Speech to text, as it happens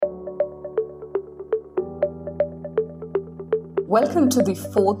Welcome to the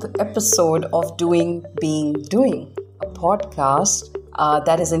fourth episode of Doing, Being, Doing, a podcast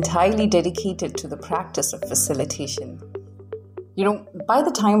that is entirely dedicated to the practice of facilitation. By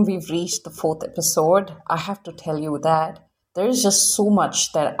the time we've reached the fourth episode, I have to tell you that there is just so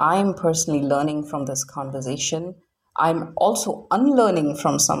much that I'm personally learning from this conversation. I'm also unlearning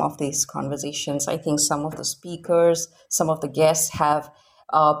from some of these conversations. I think some of the speakers, some of the guests have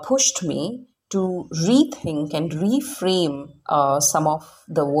pushed me to rethink and reframe some of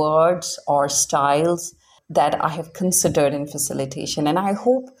the words or styles that I have considered in facilitation. And I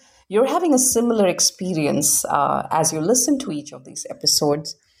hope you're having a similar experience as you listen to each of these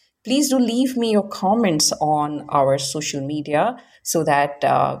episodes. Please do leave me your comments on our social media so that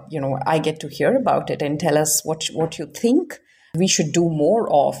I get to hear about it and tell us what you think we should do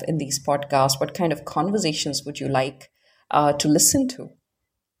more of in these podcasts. What kind of conversations would you like to listen to?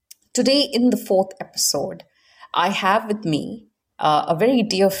 Today, in the fourth episode, I have with me a very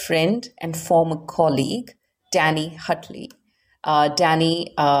dear friend and former colleague, Danny Hutley.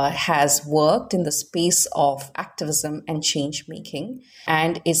 Danny has worked in the space of activism and change making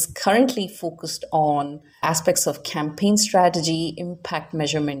and is currently focused on aspects of campaign strategy, impact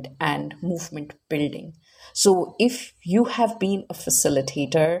measurement, and movement building. So if you have been a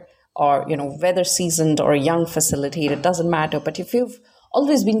facilitator or, whether seasoned or a young facilitator, it doesn't matter. But if you've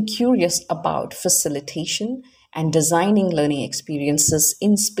always been curious about facilitation and designing learning experiences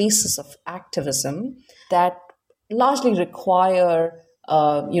in spaces of activism that largely require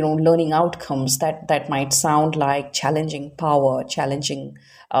learning outcomes that might sound like challenging power, challenging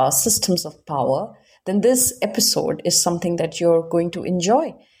systems of power, then this episode is something that you're going to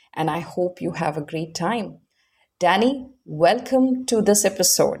enjoy. And I hope you have a great time. Danny, welcome to this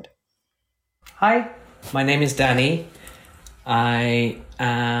episode. Hi, my name is Danny. I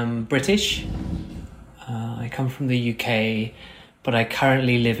am British. I come from the UK, but I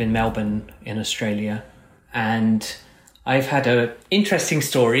currently live in Melbourne in Australia. And I've had an interesting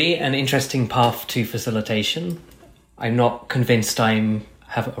story, an interesting path to facilitation. I'm not convinced I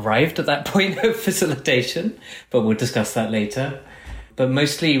have arrived at that point of facilitation, but we'll discuss that later. But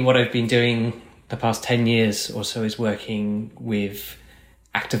mostly what I've been doing the past 10 years or so is working with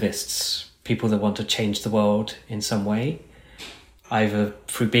activists, people that want to change the world in some way, either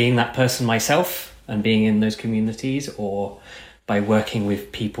through being that person myself and being in those communities, or by working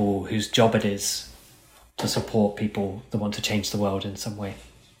with people whose job it is to support people that want to change the world in some way.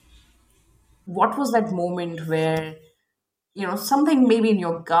 What was that moment where, something maybe in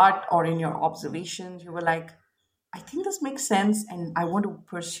your gut or in your observations, you were like, I think this makes sense and I want to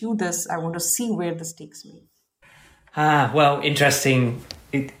pursue this. I want to see where this takes me. Well, interesting.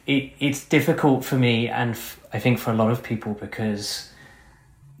 It's difficult for me and I think for a lot of people because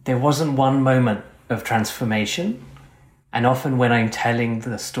there wasn't one moment of transformation. And often when I'm telling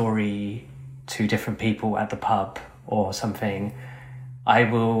the story to different people at the pub or something, I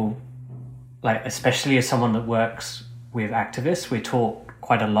will, especially as someone that works with activists, we're taught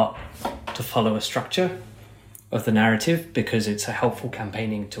quite a lot to follow a structure of the narrative because it's a helpful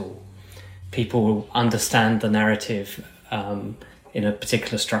campaigning tool. People understand the narrative in a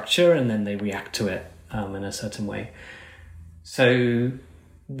particular structure and then they react to it in a certain way. So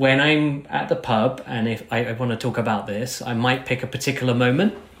when I'm at the pub and if I want to talk about this, I might pick a particular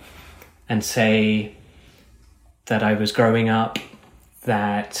moment and say that I was growing up,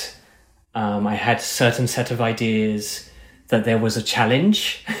 that I had a certain set of ideas, that there was a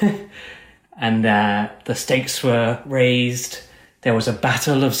challenge and that the stakes were raised, there was a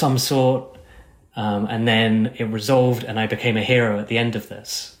battle of some sort, and then it resolved and I became a hero at the end of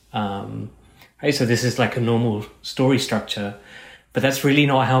this. Right? So this is like a normal story structure, but that's really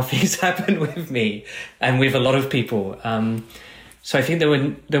not how things happen with me and with a lot of people. So I think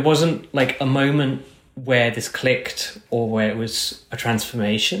there wasn't like a moment where this clicked or where it was a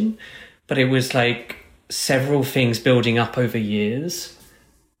transformation, but it was like several things building up over years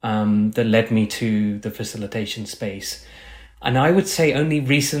that led me to the facilitation space. And I would say only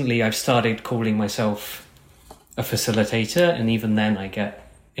recently I've started calling myself a facilitator, and even then I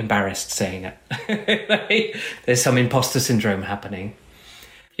get embarrassed saying it. There's some imposter syndrome happening.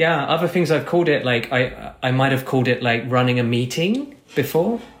 Yeah, other things I've called it, like I might have called it like running a meeting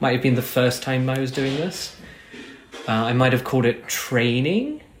before. Might have been the first time I was doing this. I might have called it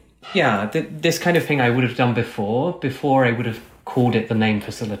training. Yeah, this kind of thing I would have done before I would have called it the name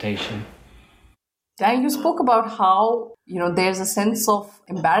facilitation. Dan, you spoke about how, there's a sense of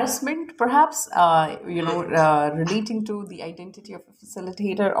embarrassment, perhaps, relating to the identity of a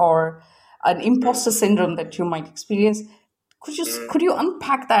facilitator or an imposter syndrome that you might experience. Could you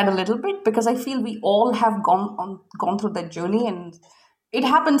unpack that a little bit? Because I feel we all have gone through that journey, and it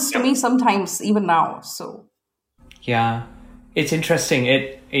happens to me sometimes even now. So yeah, it's interesting.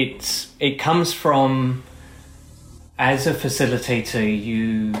 It comes from, as a facilitator,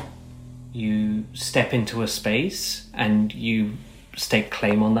 you step into a space and you stake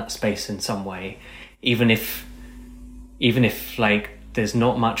claim on that space in some way, even if like there's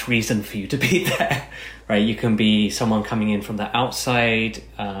not much reason for you to be there, right? You can be someone coming in from the outside.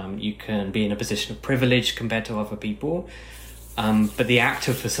 You can be in a position of privilege compared to other people. But the act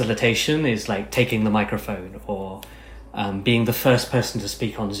of facilitation is like taking the microphone, or being the first person to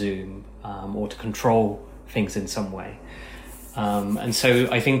speak on Zoom, or to control things in some way. And so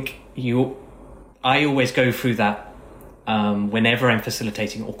I think I always go through that whenever I'm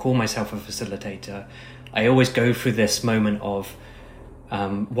facilitating or call myself a facilitator. I always go through this moment of,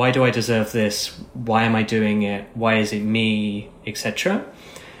 why do I deserve this? Why am I doing it? Why is it me? Etc.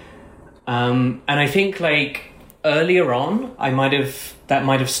 And I think like earlier on, that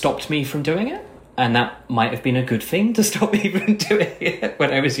might have stopped me from doing it, and that might have been a good thing to stop me from doing it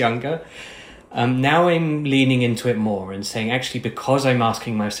when I was younger. Now I'm leaning into it more and saying, actually, because I'm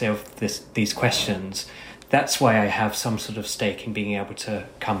asking myself these questions, that's why I have some sort of stake in being able to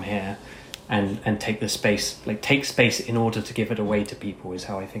come here and take the space, like take space in order to give it away to people, is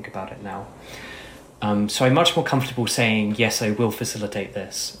how I think about it now. So I'm much more comfortable saying, yes, I will facilitate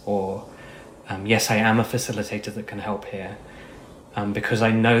this, or yes, I am a facilitator that can help here, because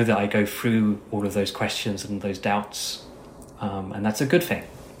I know that I go through all of those questions and those doubts, and that's a good thing,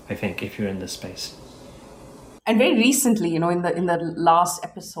 I think, if you're in this space. And very recently, in the last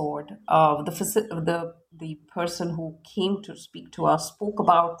episode, the person who came to speak to us spoke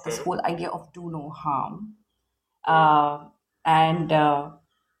about this whole idea of do no harm, and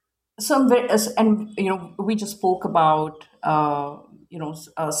so I'm very, and we just spoke about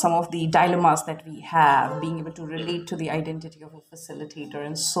some of the dilemmas that we have, being able to relate to the identity of a facilitator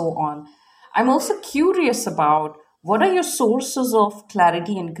and so on. I'm also curious about, what are your sources of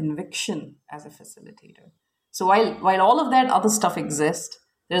clarity and conviction as a facilitator? So while all of that other stuff exists,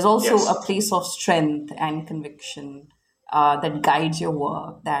 there's also a place of strength and conviction that guides your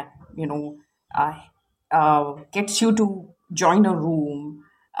work, that gets you to join a room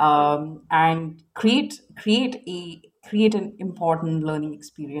and create an important learning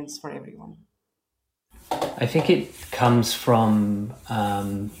experience for everyone. I think it comes from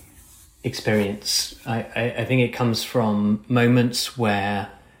experience. I think it comes from moments where,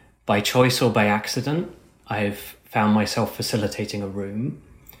 by choice or by accident, I've found myself facilitating a room,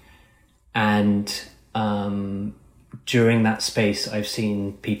 and during that space I've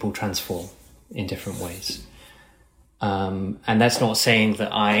seen people transform in different ways. And that's not saying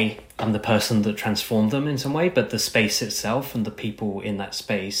that I am the person that transformed them in some way, but the space itself and the people in that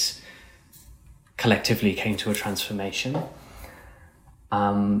space collectively came to a transformation.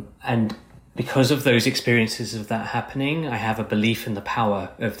 And because of those experiences of that happening, I have a belief in the power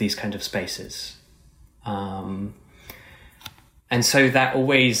of these kind of spaces. And so that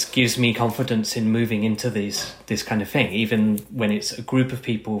always gives me confidence in moving into this kind of thing, even when it's a group of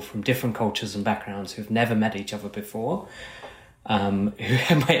people from different cultures and backgrounds who've never met each other before, who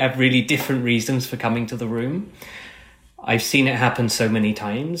might have really different reasons for coming to the room. I've seen it happen so many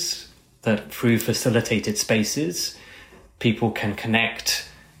times that through facilitated spaces, people can connect,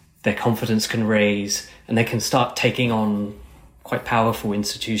 their confidence can raise, and they can start taking on quite powerful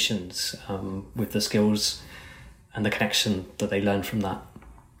institutions with the skills and the connection that they learn from that.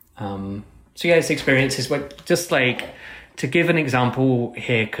 So yeah, it's experiences. Just like, to give an example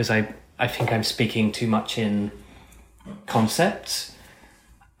here, because I think I'm speaking too much in concepts.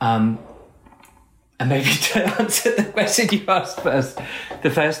 And maybe to answer the question you asked first, the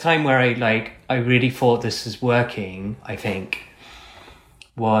first time where I really thought this was working, I think,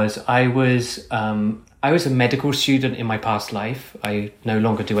 was I was a medical student in my past life. I no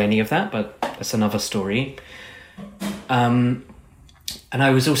longer do any of that, but that's another story. And I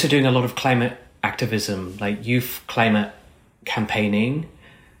was also doing a lot of climate activism, like youth climate campaigning,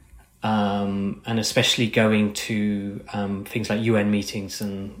 and especially going to things like UN meetings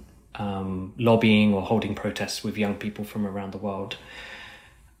and lobbying or holding protests with young people from around the world.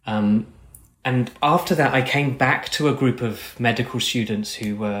 And after that, I came back to a group of medical students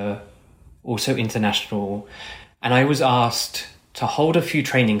who were also international, and I was asked to hold a few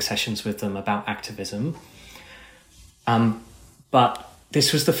training sessions with them about activism. But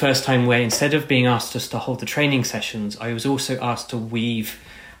this was the first time where, instead of being asked just to hold the training sessions, I was also asked to weave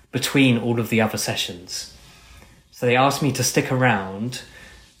between all of the other sessions. So they asked me to stick around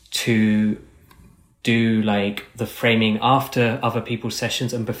to do like the framing after other people's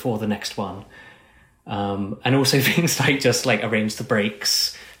sessions and before the next one. And also things like just like arrange the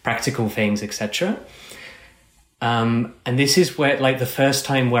breaks, practical things, etc. And this is where like the first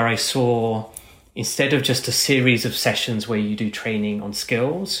time where I saw, instead of just a series of sessions where you do training on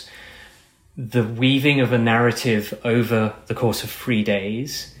skills, the weaving of a narrative over the course of 3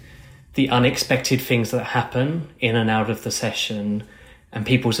 days, the unexpected things that happen in and out of the session, and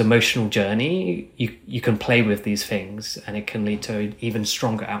people's emotional journey, you can play with these things, and it can lead to an even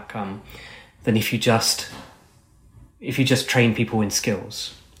stronger outcome than if you just train people in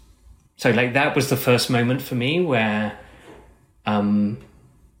skills. So like that was the first moment for me where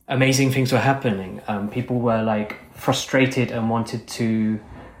amazing things were happening. People were like frustrated and wanted to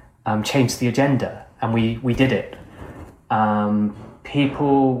change the agenda, and we did it.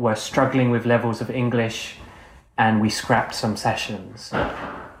 People were struggling with levels of English, and we scrapped some sessions.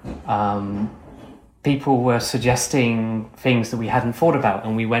 People were suggesting things that we hadn't thought about,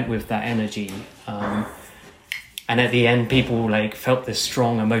 and we went with that energy. And at the end, people like felt this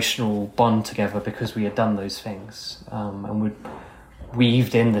strong emotional bond together because we had done those things. And we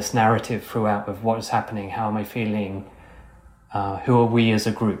weaved in this narrative throughout of what is happening, how am I feeling, who are we as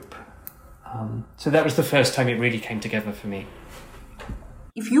a group. So that was the first time it really came together for me.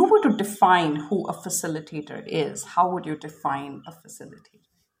 If you were to define who a facilitator is, how would you define a facilitator?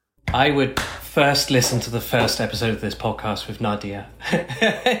 I would first listen to the first episode of this podcast with Nadia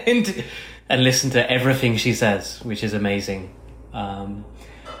and listen to everything she says, which is amazing.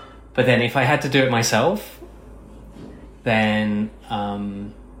 But then if I had to do it myself, then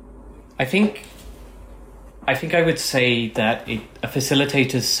I think I would say that a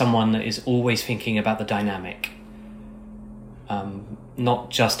facilitator is someone that is always thinking about the dynamic. Not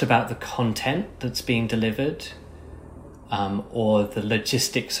just about the content that's being delivered or the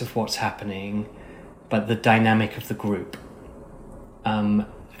logistics of what's happening, but the dynamic of the group. And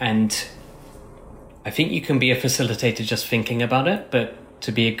I think you can be a facilitator just thinking about it, but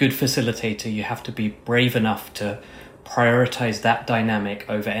to be a good facilitator, you have to be brave enough to prioritize that dynamic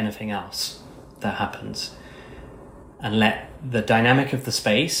over anything else that happens. And let the dynamic of the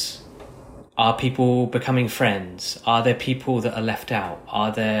space. Are people becoming friends? Are there people that are left out?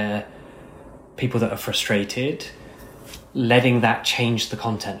 Are there people that are frustrated? Letting that change the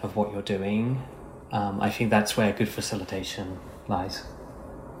content of what you're doing. I think that's where good facilitation lies.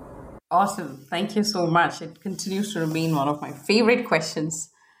 Awesome. Thank you so much. It continues to remain one of my favorite questions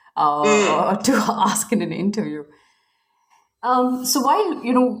to ask in an interview. So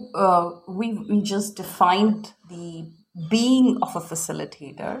while, we just defined the being of a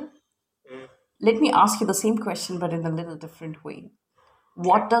facilitator, let me ask you the same question, but in a little different way.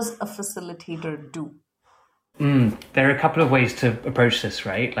 What does a facilitator do? There are a couple of ways to approach this,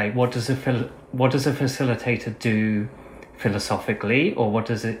 right? Like, what does a facilitator do philosophically, or what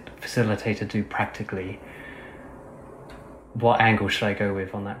does a facilitator do practically? What angle should I go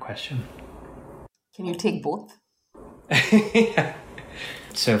with on that question? Can you take both? Yeah.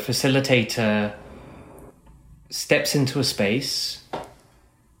 So a facilitator steps into a space.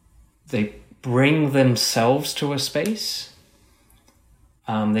 They bring themselves to a space.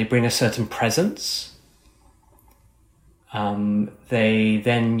 They bring a certain presence. They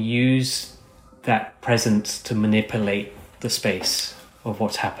then use that presence to manipulate the space of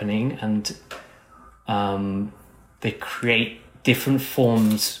what's happening, and they create different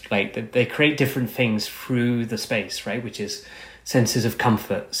forms, like they create different things through the space, right? Which is senses of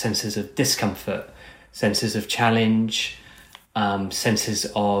comfort, senses of discomfort, senses of challenge, senses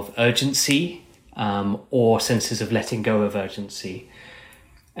of urgency, or senses of letting go of urgency.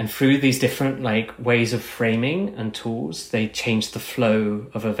 And through these different ways of framing and tools, they change the flow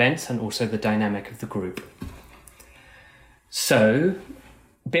of events and also the dynamic of the group. So,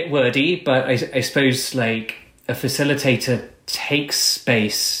 a bit wordy, but I suppose a facilitator takes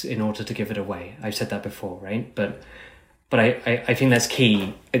space in order to give it away. I've said that before, right? But I think that's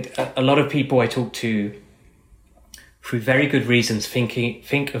key. A lot of people I talk to, through very good reasons,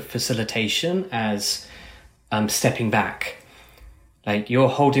 think of facilitation as stepping back. Like, you're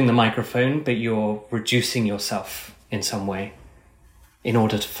holding the microphone, but you're reducing yourself in some way in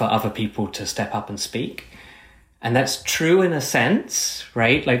order for other people to step up and speak. And that's true in a sense,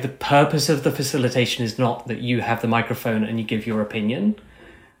 right? Like, the purpose of the facilitation is not that you have the microphone and you give your opinion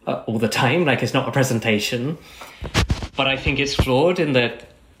all the time. Like, it's not a presentation. But I think it's flawed in that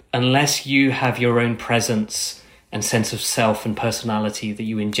unless you have your own presence and sense of self and personality that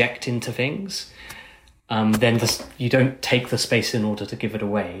you inject into things, then you don't take the space in order to give it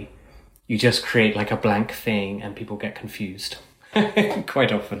away. You just create a blank thing and people get confused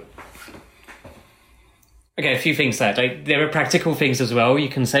quite often. Okay, a few things there. Like, there are practical things as well. You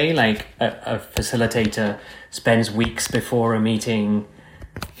can say, like, a facilitator spends weeks before a meeting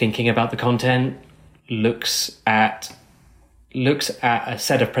thinking about the content, looks at a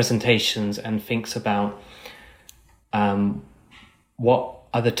set of presentations and thinks about what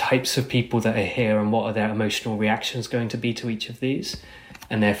are the types of people that are here and what are their emotional reactions going to be to each of these,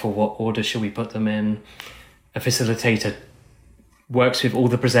 and therefore what order should we put them in. A facilitator works with all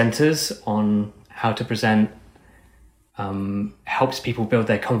the presenters on how to present, helps people build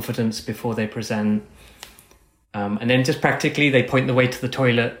their confidence before they present. And then just practically, they point the way to the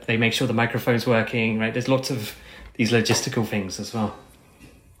toilet, they make sure the microphone's working, right? There's lots of these logistical things as well.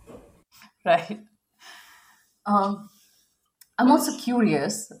 Right. I'm also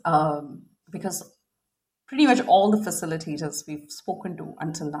curious because pretty much all the facilitators we've spoken to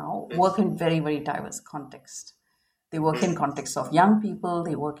until now work in very, very diverse contexts. They work in context of young people,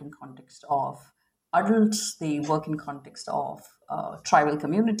 they work in context of adults, they work in context of tribal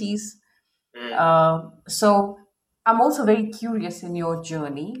communities. So I'm also very curious in your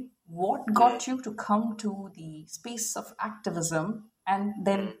journey, what got you to come to the space of activism and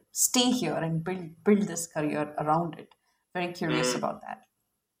then stay here and build this career around it? Very curious about that.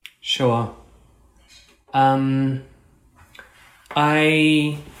 Sure. I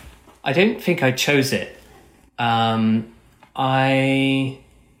don't think I chose it. And I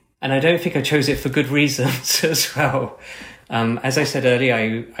don't think I chose it for good reasons as well. As I said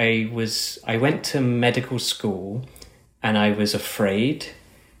earlier, I went to medical school and I was afraid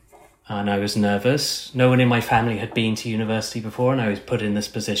and I was nervous. No one in my family had been to university before, and I was put in this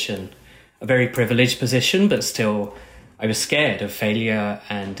position, a very privileged position, but still I was scared of failure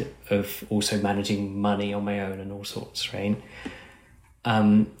and of also managing money on my own and all sorts, right?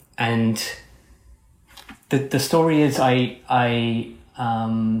 And the story is my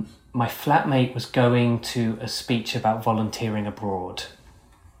flatmate was going to a speech about volunteering abroad,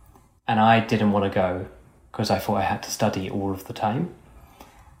 and I didn't want to go because I thought I had to study all of the time.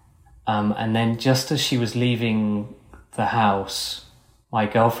 And then just as she was leaving the house, my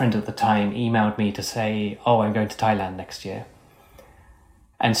girlfriend at the time emailed me to say, oh, I'm going to Thailand next year.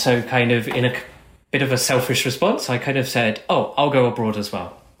 And so kind of in a bit of a selfish response, I kind of said, oh, I'll go abroad as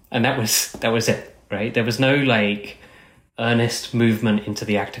well. And that was it, right? There was no like earnest movement into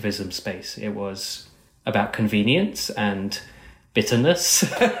the activism space. It was about convenience and bitterness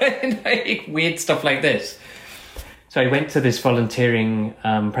and like weird stuff like this. So I went to this volunteering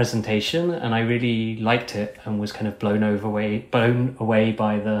presentation and I really liked it and was kind of blown away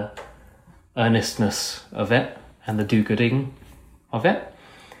by the earnestness of it and the do-gooding of it.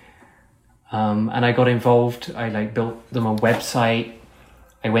 And I got involved. I built them a website.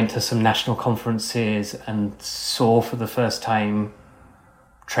 I went to some national conferences and saw for the first time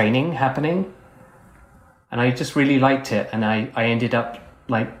training happening. And I just really liked it. And I ended up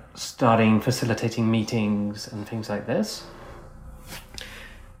starting facilitating meetings and things like this.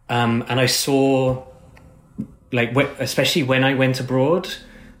 And I saw, especially when I went abroad,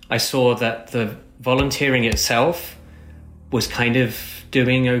 I saw that the volunteering itself was kind of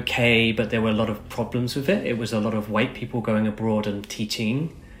doing okay, but there were a lot of problems with it. It was a lot of white people going abroad and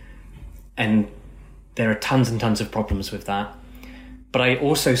teaching, and there are tons and tons of problems with that. But I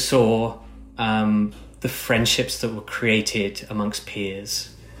also saw the friendships that were created amongst peers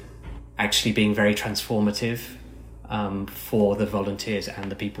actually being very transformative for the volunteers and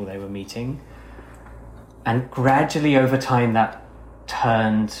the people they were meeting. And gradually over time that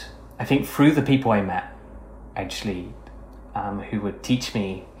turned, I think, through the people I met, actually, who would teach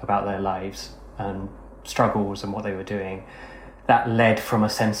me about their lives and struggles and what they were doing, that led from a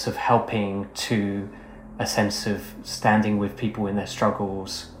sense of helping to a sense of standing with people in their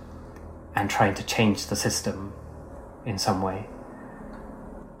struggles and trying to change the system in some way.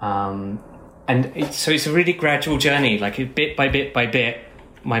 So it's a really gradual journey, bit by bit,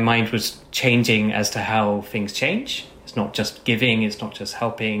 my mind was changing as to how things change. It's not just giving, it's not just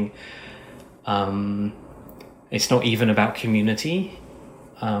helping. It's not even about community.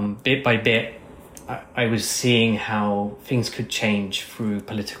 Bit by bit, I was seeing how things could change through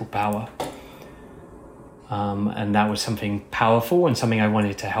political power. And that was something powerful and something I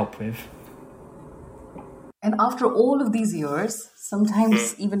wanted to help with. And after all of these years,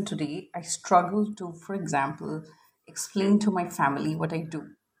 sometimes even today, I struggle to, for example, explain to my family what I do.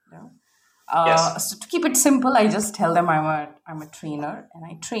 Yes. So to keep it simple, I just tell them I'm a trainer and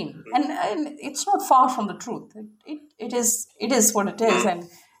I train, and it's not far from the truth. It is what it is, and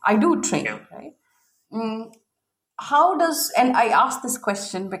I do train, right? How does, and I ask this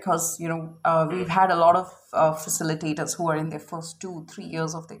question because we've had a lot of facilitators who are in their first 2-3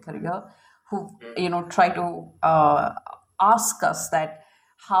 years of their career who try to ask us that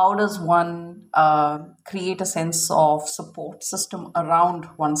how does one create a sense of support system around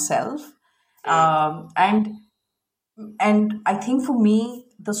oneself, and I think for me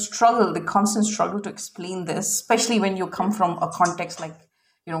the constant struggle to explain this, especially when you come from a context like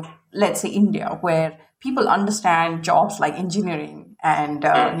let's say India, where people understand jobs like engineering and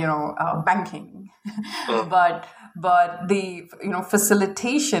banking, but the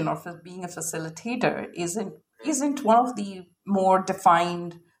facilitation or being a facilitator isn't one of the more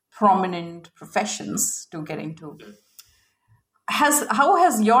defined prominent professions to get into. How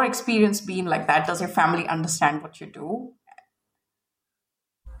has your experience been like that? Does your family understand what you do?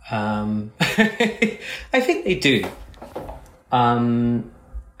 I think they do.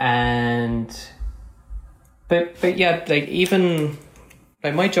 But yeah, like even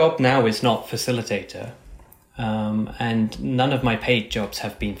like my job now is not facilitator, and none of my paid jobs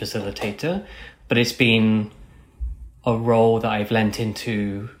have been facilitator, but it's been a role that I've lent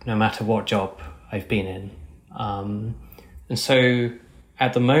into no matter what job I've been in. And so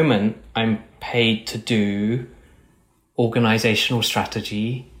at the moment, I'm paid to do organizational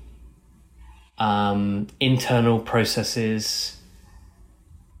strategy, internal processes,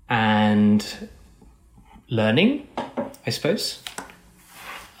 and learning, I suppose.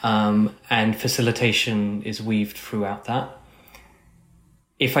 And facilitation is weaved throughout that.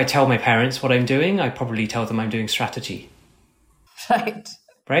 If I tell my parents what I'm doing, I probably tell them I'm doing strategy. Right.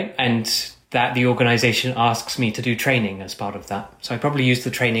 Right? And that the organization asks me to do training as part of that. So I probably use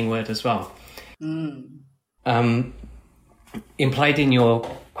the training word as well. Implied in your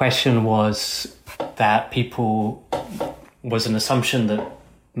question was that was an assumption that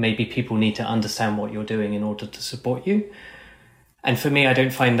maybe people need to understand what you're doing in order to support you. And for me, I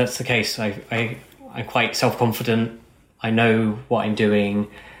don't find that's the case. I'm quite self-confident. I know what I'm doing.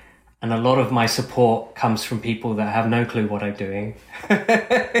 And a lot of my support comes from people that have no clue what I'm doing.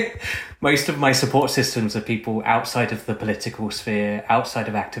 Most of my support systems are people outside of the political sphere, outside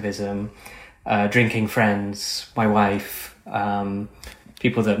of activism, drinking friends, my wife,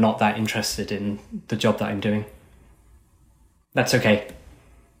 people that are not that interested in the job that I'm doing. That's okay.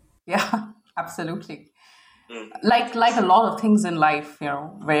 Yeah, absolutely. Like a lot of things in life,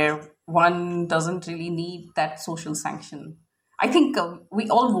 where one doesn't really need that social sanction. I think we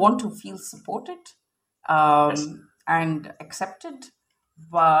all want to feel supported and accepted,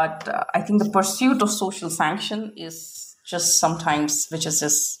 but I think the pursuit of social sanction is just sometimes, which is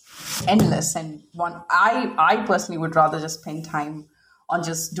just endless. And I personally would rather just spend time on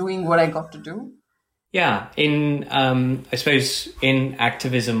just doing what I got to do. Yeah, I suppose in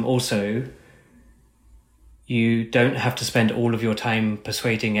activism also, you don't have to spend all of your time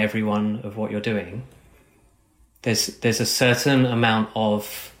persuading everyone of what you're doing. There's a certain amount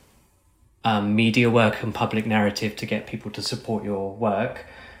of media work and public narrative to get people to support your work,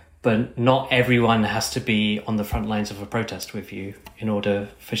 but not everyone has to be on the front lines of a protest with you in order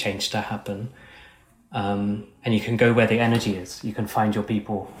for change to happen. And you can go where the energy is. You can find your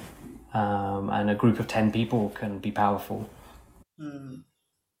people, and a group of 10 people can be powerful.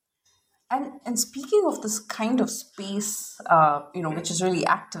 And speaking of this kind of space, which is really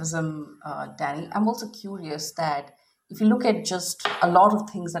activism, Danny, I'm also curious that if you look at just a lot of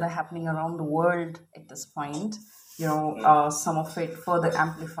things that are happening around the world at this point, some of it further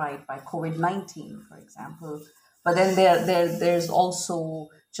amplified by COVID-19, for example. But then there's also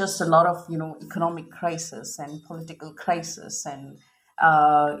just a lot of, economic crisis and political crisis and,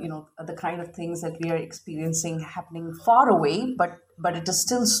 the kind of things that we are experiencing happening far away, but it is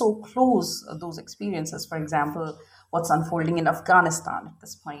still so close, those experiences. For example, what's unfolding in Afghanistan at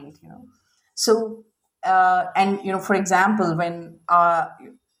this point, So, for example, when, a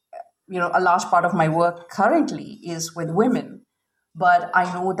large part of my work currently is with women, but I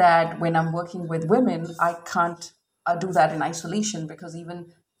know that when I'm working with women, I can't do that in isolation because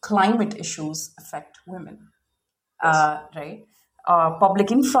even climate issues affect women, right?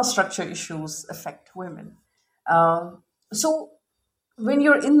 Public infrastructure issues affect women. So when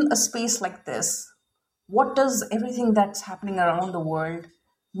you're in a space like this, what does everything that's happening around the world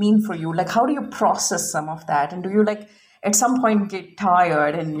mean for you? Like, how do you process some of that? And do you at some point get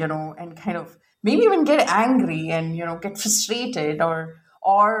tired and, and kind of maybe even get angry and, get frustrated or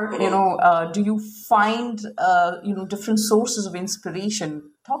do you find, different sources of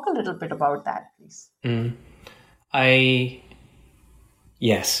inspiration? Talk a little bit about that, please.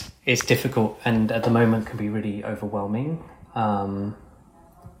 Yes, it's difficult and at the moment can be really overwhelming.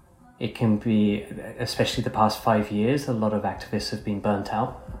 It can be, especially the past 5 years, a lot of activists have been burnt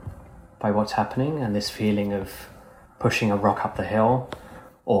out by what's happening and this feeling of pushing a rock up the hill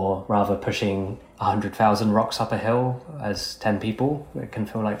or rather pushing 100,000 rocks up a hill as 10 people. It can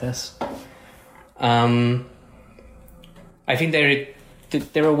feel like this. I think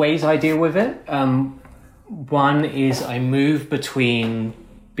there are ways I deal with it. One is I move between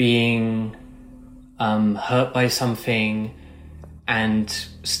being hurt by something and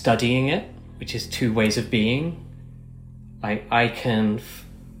studying it, which is two ways of being. I can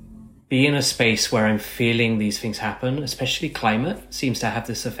be in a space where I'm feeling these things happen, especially climate seems to have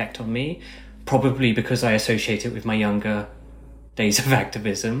this effect on me, probably because I associate it with my younger days of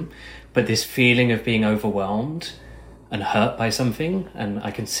activism, but this feeling of being overwhelmed and hurt by something, and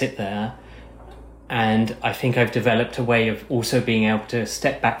I can sit there, and I think I've developed a way of also being able to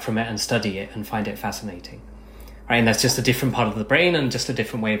step back from it and study it and find it fascinating. Right? And that's just a different part of the brain and just a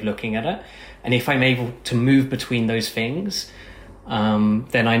different way of looking at it. And if I'm able to move between those things,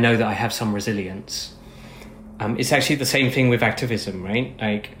 then I know that I have some resilience. It's actually the same thing with activism, right?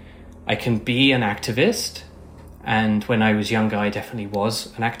 Like, I can be an activist, and when I was younger, I definitely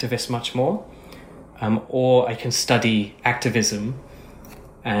was an activist much more. Or I can study activism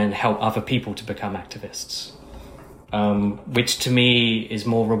and help other people to become activists, which to me is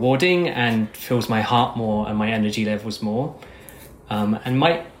more rewarding and fills my heart more and my energy levels more, and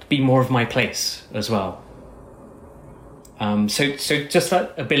might be more of my place as well. So just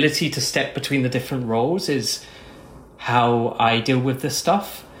that ability to step between the different roles is how I deal with this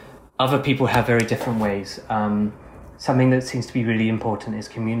stuff. Other people have very different ways. Something that seems to be really important is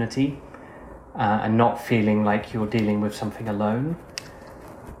community, and not feeling like you're dealing with something alone,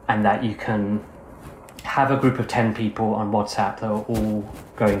 and that you can have a group of 10 people on WhatsApp that are all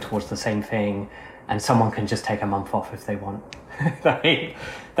going towards the same thing, and someone can just take a month off if they want.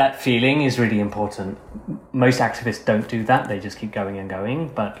 That feeling is really important. Most activists don't do that, they just keep going and going,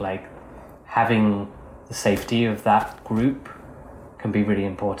 but like having the safety of that group can be really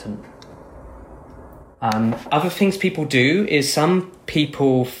important. Other things people do is some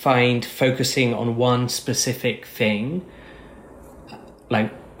people find focusing on one specific thing,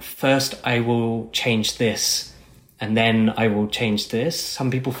 like first I will change this and then I will change this.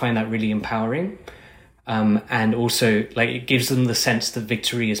 Some people find that really empowering. And also like it gives them the sense that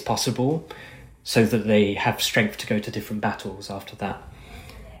victory is possible, so that they have strength to go to different battles after that.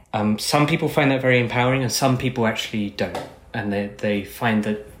 Some people find that very empowering, and some people actually don't. And they find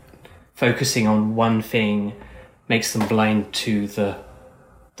that focusing on one thing makes them blind to the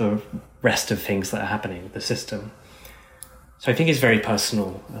rest of things that are happening, the system. So I think it's very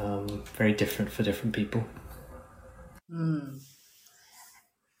personal, very different for different people.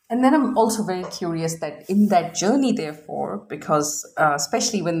 And then I'm also very curious that in that journey, therefore, because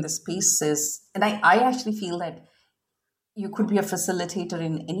especially when the space is, and I actually feel that you could be a facilitator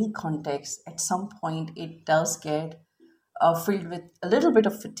in any context, at some point it does get filled with a little bit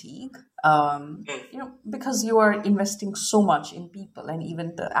of fatigue, because you are investing so much in people, and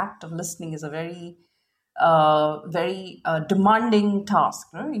even the act of listening is a very demanding task.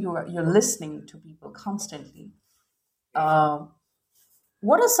 Right? You're listening to people constantly.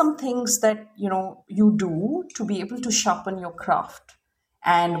 What are some things that you do to be able to sharpen your craft?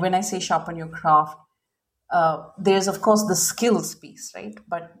 And when I say sharpen your craft, there's of course the skills piece, right?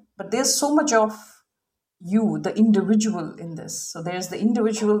 But there's so much of you, the individual, in this. So there's the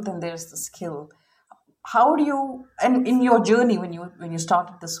individual, then there's the skill. How do you, and in your journey when you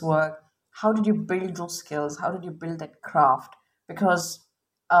started this work, how did you build those skills? How did you build that craft? Because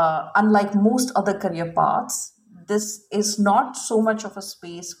unlike most other career paths, this is not so much of a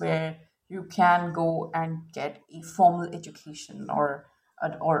space where you can go and get a formal education or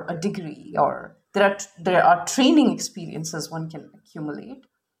a degree, or there are training experiences one can accumulate.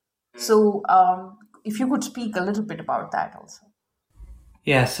 So if you could speak a little bit about that also.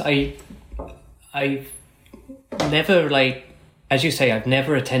 Yes, I've never, like, as you say, I've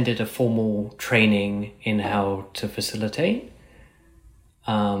never attended a formal training in how to facilitate.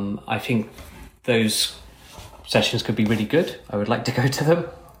 I think those sessions could be really good. I would like to go to them.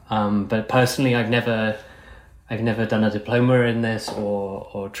 But personally, I've never done a diploma in this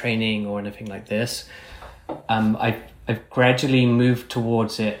or training or anything like this. I've gradually moved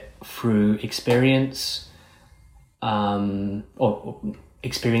towards it through experience, or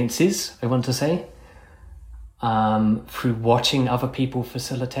experiences, I want to say, through watching other people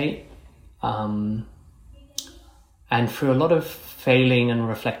facilitate, and through a lot of failing and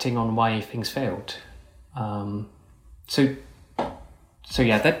reflecting on why things failed. So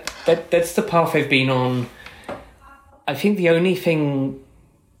yeah, that's the path I've been on. I think the only thing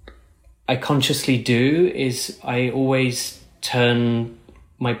I consciously do is I always turn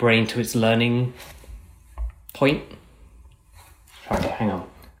my brain to its learning point. Sorry, hang on.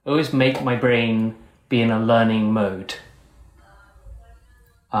 I always make my brain be in a learning mode,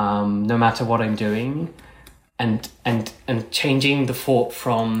 no matter what I'm doing, and changing the thought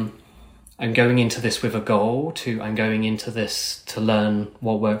from I'm going into this with a goal to I'm going into this to learn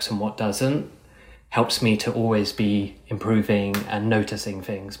what works and what doesn't helps me to always be improving and noticing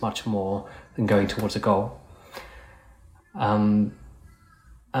things much more than going towards a goal.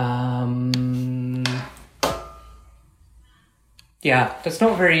 Yeah, that's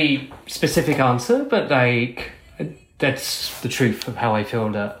not a very specific answer, but like that's the truth of how I feel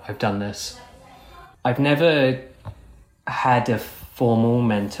that I've done this. I've never had a formal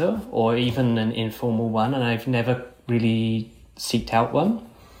mentor or even an informal one, and I've never really seeked out one.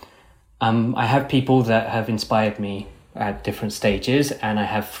 I have people that have inspired me at different stages, and I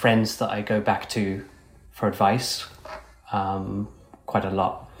have friends that I go back to for advice quite a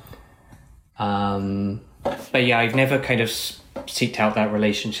lot. But yeah, I've never kind of seeked out that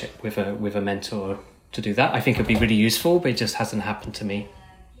relationship with a mentor to do that. I think it'd be really useful, but it just hasn't happened to me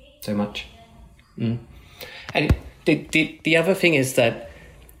so much. And the other thing is that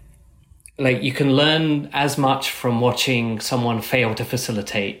like you can learn as much from watching someone fail to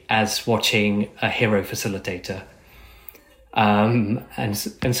facilitate as watching a hero facilitator. And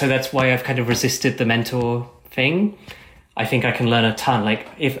so that's why I've kind of resisted the mentor thing. I think I can learn a ton. Like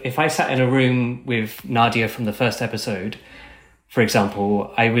if I sat in a room with Nadia from the first episode, for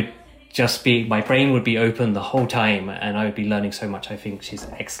example, I would just my brain would be open the whole time and I would be learning so much. I think she's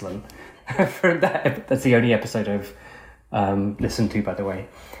excellent. That's the only episode I've listened to, by the way.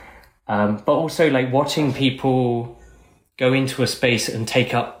 But also like watching people go into a space and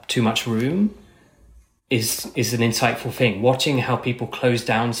take up too much room is an insightful thing. Watching how people close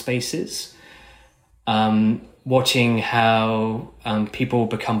down spaces, watching how people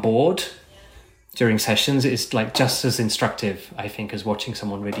become bored during sessions is like just as instructive, I think, as watching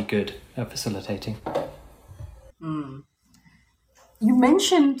someone really good at facilitating. You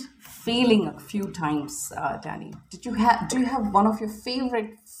mentioned failing a few times, Danny. Do you have one of your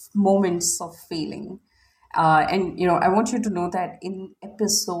favorite moments of failing? And I want you to know that in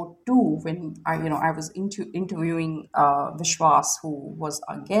episode 2, when I was interviewing Vishwas, who was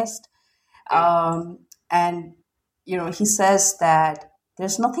our guest, and he says that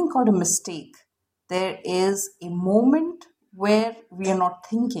there's nothing called a mistake. There is a moment where we are not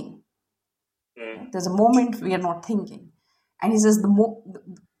thinking. There's a moment we are not thinking, and he says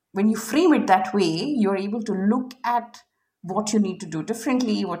when you frame it that way, you're able to look at what you need to do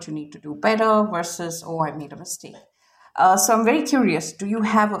differently, what you need to do better versus, oh, I made a mistake. So I'm very curious, do you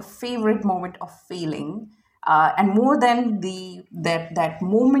have a favorite moment of failing? And more than that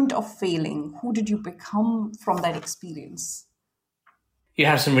moment of failing, who did you become from that experience? You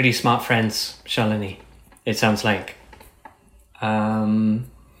have some really smart friends, Shalini, it sounds like.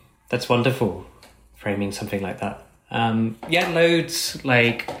 That's wonderful, framing something like that. Loads,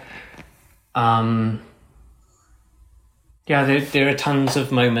 like... there are tons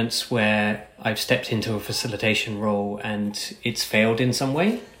of moments where I've stepped into a facilitation role and it's failed in some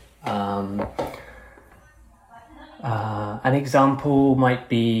way. An example might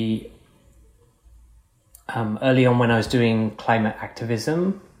be early on when I was doing climate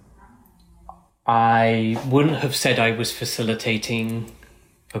activism, I wouldn't have said I was facilitating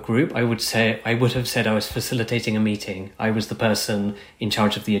a group. I would have said I was facilitating a meeting. I was the person in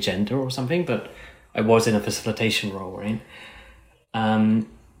charge of the agenda or something, but I was in a facilitation role, right? And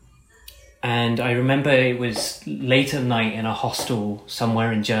I remember it was late at night in a hostel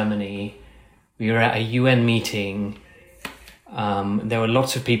somewhere in Germany. We were at a UN meeting. There were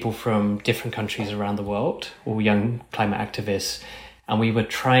lots of people from different countries around the world, all young climate activists, and we were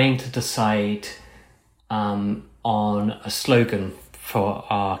trying to decide on a slogan for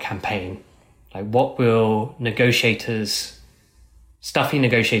our campaign. Like, what will stuffy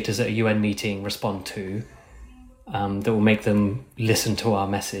negotiators at a UN meeting respond to that will make them listen to our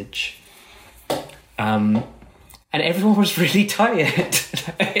message? And everyone was really tired.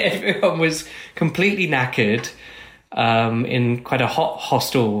 Everyone was completely knackered in quite a hot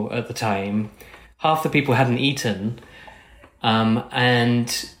hostel at the time. Half the people hadn't eaten.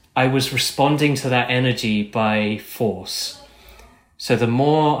 And I was responding to that energy by force. So the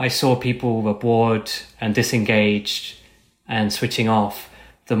more I saw people were bored and disengaged and switching off,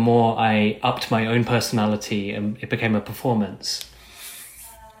 the more I upped my own personality and it became a performance.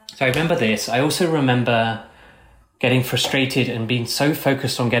 So I remember this. I also remember getting frustrated and being so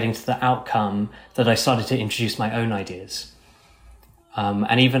focused on getting to the outcome that I started to introduce my own ideas,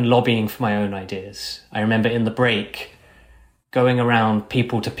 and even lobbying for my own ideas. I remember in the break, going around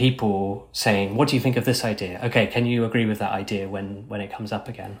people to people saying, what do you think of this idea? Okay, can you agree with that idea when it comes up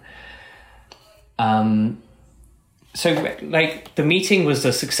again? So like the meeting was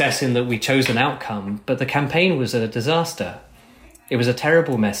a success in that we chose an outcome, but the campaign was a disaster. It was a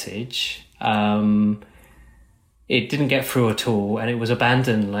terrible message. It didn't get through at all, and it was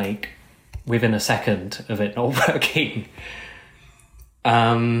abandoned like within a second of it not working.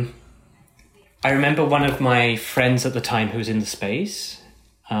 I remember one of my friends at the time who was in the space,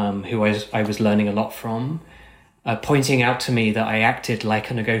 who I was learning a lot from, pointing out to me that I acted like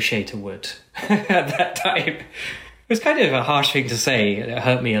a negotiator would at that time. It was kind of a harsh thing to say. It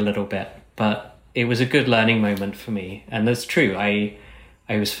hurt me a little bit, but it was a good learning moment for me. And that's true. I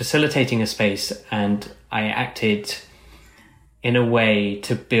was facilitating a space and I acted in a way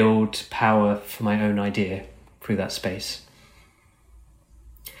to build power for my own idea through that space.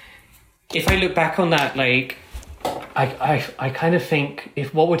 If I look back on that, like, I kind of think,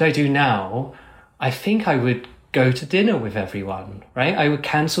 what would I do now? I think I would go to dinner with everyone, right? I would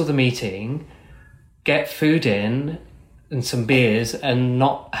cancel the meeting, get food in and some beers and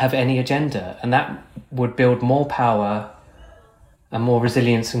not have any agenda. And that would build more power and more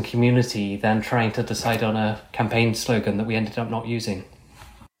resilience and community than trying to decide on a campaign slogan that we ended up not using.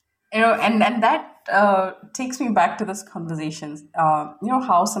 And that takes me back to this conversation.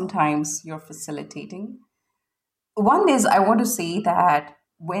 How sometimes you're facilitating. One is I want to say that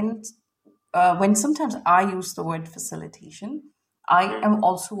when sometimes I use the word facilitation,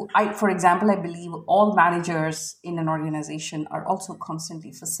 for example, I believe all managers in an organization are also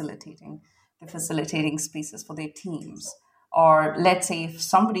constantly facilitating. They're facilitating spaces for their teams. Or let's say if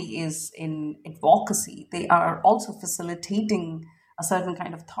somebody is in advocacy, they are also facilitating a certain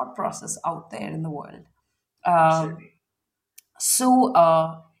kind of thought process out there in the world. And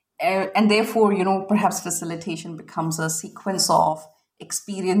therefore, perhaps facilitation becomes a sequence of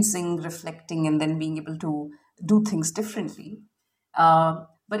experiencing, reflecting, and then being able to do things differently. But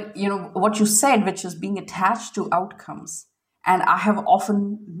what you said, which is being attached to outcomes. And I have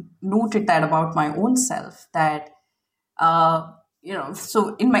often noted that about my own self, that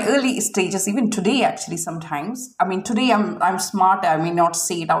so in my early stages, even today, actually, sometimes, today I'm smart. I may not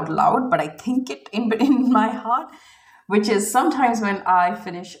say it out loud, but I think it in my heart, which is sometimes when I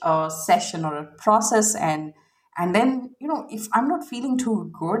finish a session or a process and then, if I'm not feeling too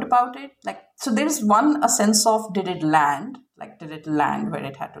good about it, so there's a sense of, did it land? Did it land where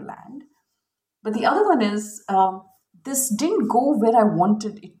it had to land? But the other one is, this didn't go where I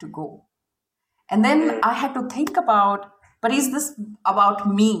wanted it to go. And then I had to think about, but is this about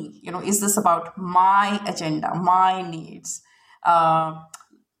me? Is this about my agenda, my needs? How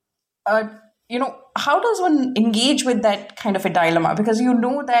does one engage with that kind of a dilemma? Because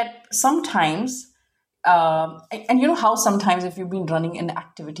that sometimes, and how sometimes if you've been running an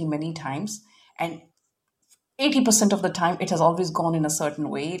activity many times and 80% of the time, it has always gone in a certain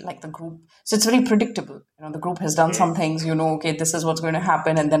way, like the group. So it's very predictable. The group has done some things, okay, this is what's going to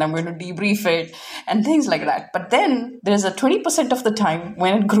happen. And then I'm going to debrief it and things like that. But then there's a 20% of the time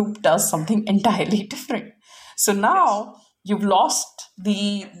when a group does something entirely different. So now you've lost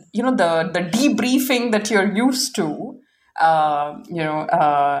the debriefing that you're used to.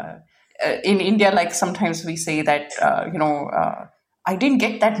 In India, like sometimes we say that, I didn't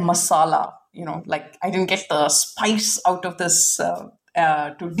get that masala. I didn't get the spice out of this to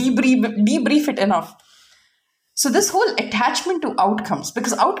debrief it enough. So this whole attachment to outcomes,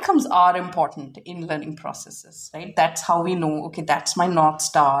 because outcomes are important in learning processes, right? That's how we know, okay, that's my North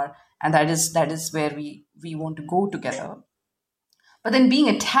Star, and that is where we want to go together. But then being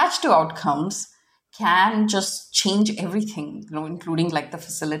attached to outcomes can just change everything, including like the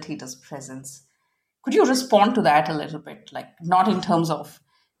facilitator's presence. Could you respond to that a little bit? Not in terms of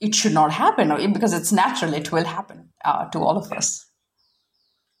it should not happen, or because it's natural, it will happen to all of us.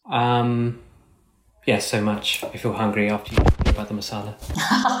 Yeah, so much. I feel hungry after you talk about the masala.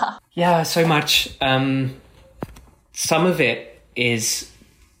 Yeah, so much. Some of it is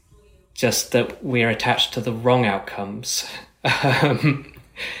just that we're attached to the wrong outcomes.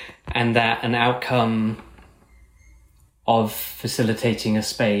 And that an outcome of facilitating a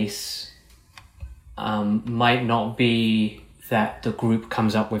space might not be that the group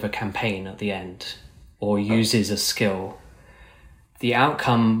comes up with a campaign at the end or uses a skill. The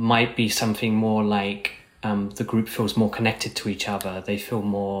outcome might be something more like the group feels more connected to each other. They feel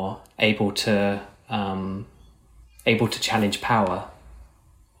more able to challenge power,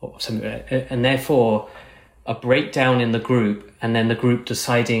 or something, and therefore a breakdown in the group, and then the group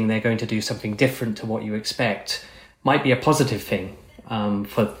deciding they're going to do something different to what you expect, might be a positive thing.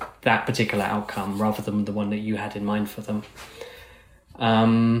 for that particular outcome rather than the one that you had in mind for them.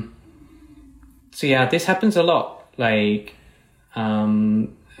 So yeah, this happens a lot.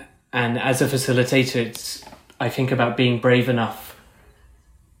 And as a facilitator, I think about being brave enough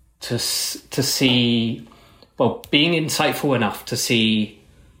to see, being insightful enough to see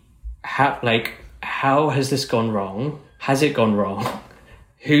how has this gone wrong? Has it gone wrong?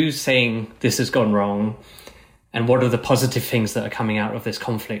 Who's saying this has gone wrong? And what are the positive things that are coming out of this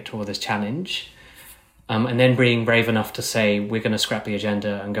conflict or this challenge? And then being brave enough to say, we're going to scrap the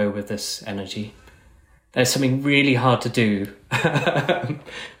agenda and go with this energy. That's something really hard to do,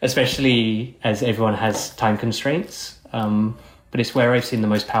 especially as everyone has time constraints. But it's where I've seen the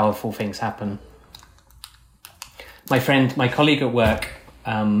most powerful things happen. My colleague at work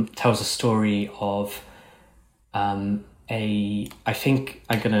tells a story of I think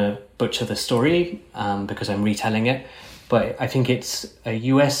I'm going to butcher the story because I'm retelling it, but I think it's a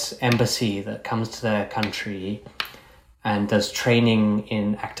US embassy that comes to their country and does training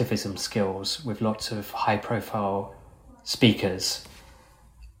in activism skills with lots of high-profile speakers.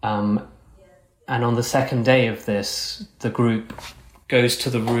 And on the second day of this, the group goes to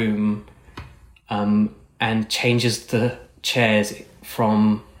the room and changes the chairs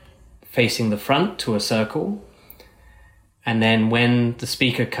from facing the front to a circle. And then when the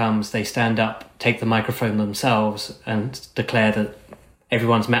speaker comes, they stand up, take the microphone themselves and declare that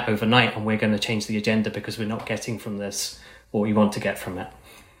everyone's met overnight and we're going to change the agenda because we're not getting from this what we want to get from it.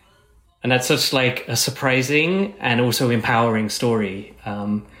 And that's just like a surprising and also empowering story.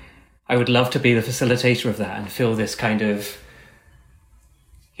 I would love to be the facilitator of that and feel this kind of,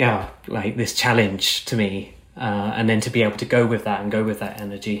 like this challenge to me. And then to be able to go with that and go with that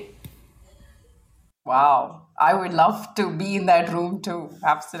energy. Wow. I would love to be in that room too.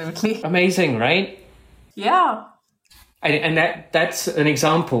 Absolutely. Amazing, right? Yeah. And that's an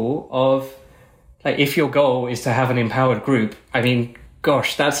example of, like, if your goal is to have an empowered group, I mean,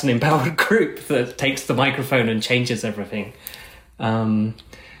 gosh, that's an empowered group that takes the microphone and changes everything.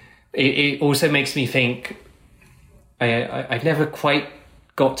 It also makes me think, I've never quite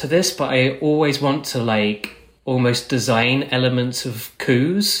got to this, but I always want to like almost design elements of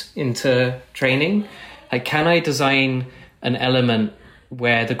coups into training. Like, can I design an element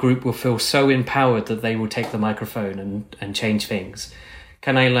where the group will feel so empowered that they will take the microphone and change things?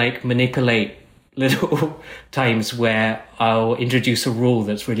 Can I like manipulate little times where I'll introduce a rule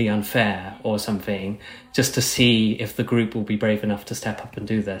that's really unfair or something just to see if the group will be brave enough to step up and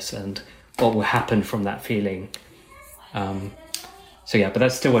do this and what will happen from that feeling? So yeah, but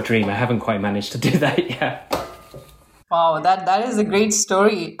that's still a dream. I haven't quite managed to do that yet. Wow, that is a great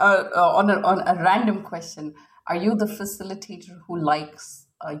story. On a random question, are you the facilitator who likes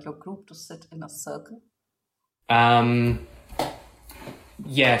your group to sit in a circle?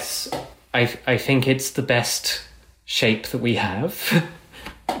 Yes, I think it's the best shape that we have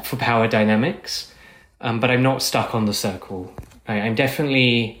for power dynamics, but I'm not stuck on the circle. I'm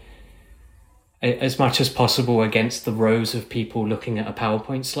definitely, as much as possible, against the rows of people looking at a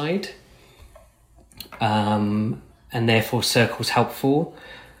PowerPoint slide. And therefore circle's helpful,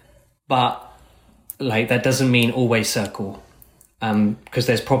 but like that doesn't mean always circle, because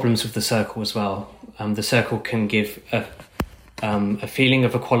there's problems with the circle as well. The circle can give a feeling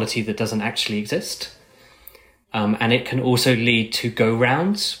of equality that doesn't actually exist, and it can also lead to go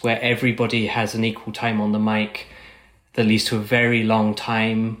rounds where everybody has an equal time on the mic that leads to a very long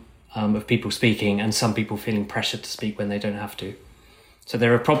time of people speaking and some people feeling pressured to speak when they don't have to. So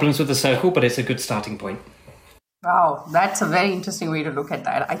there are problems with the circle, but it's a good starting point. Wow, that's a very interesting way to look at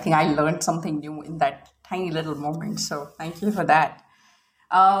that. I think I learned something new in that tiny little moment. So thank you for that.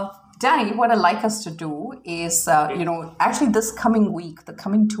 Danny, what I'd like us to do is, actually this coming week, the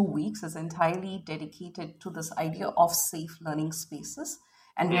coming 2 weeks is entirely dedicated to this idea of safe learning spaces.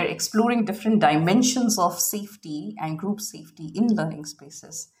 And we are exploring different dimensions of safety and group safety in learning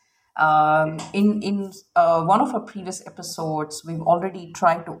spaces. In one of our previous episodes, we've already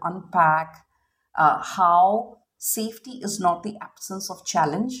tried to unpack how safety is not the absence of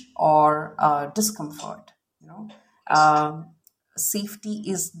challenge or discomfort. Safety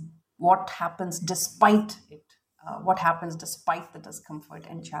is what happens despite it, what happens despite the discomfort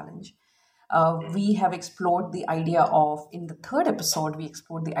and challenge. We have explored the idea of, in the third episode, we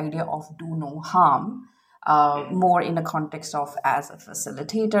explored the idea of do no harm, more in the context of as a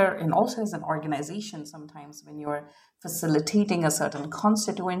facilitator and also as an organization. Sometimes when you're facilitating a certain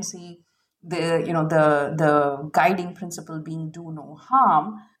constituency, the guiding principle being do no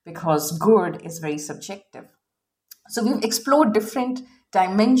harm, because good is very subjective. So we've explored different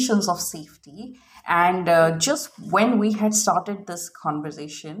dimensions of safety, And just when we had started this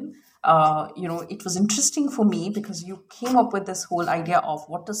conversation, it was interesting for me because you came up with this whole idea of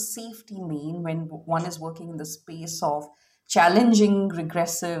what does safety mean when one is working in the space of challenging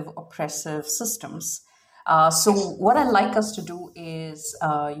regressive, oppressive systems. So what I'd like us to do is,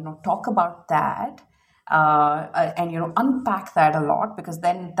 talk about that and unpack that a lot, because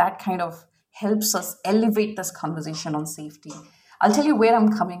then that kind of helps us elevate this conversation on safety. I'll tell you where I'm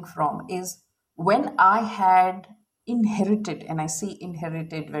coming from is when I had inherited, and I say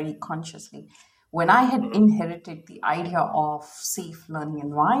inherited very consciously, when I had inherited the idea of safe learning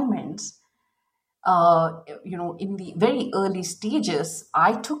environments, in the very early stages,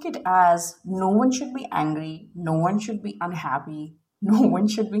 I took it as no one should be angry, no one should be unhappy, no one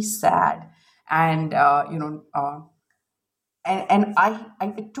should be sad, and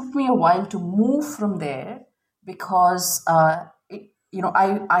it took me a while to move from there because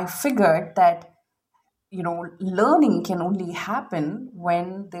I figured that learning can only happen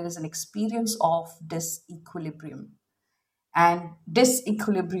when there is an experience of disequilibrium. And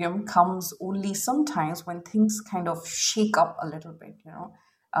disequilibrium comes only sometimes when things kind of shake up a little bit,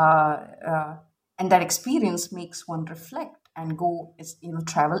 and that experience makes one reflect and go,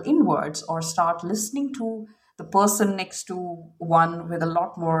 travel inwards or start listening to the person next to one with a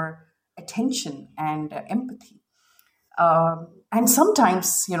lot more attention and empathy. And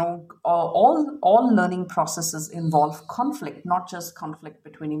sometimes, all learning processes involve conflict, not just conflict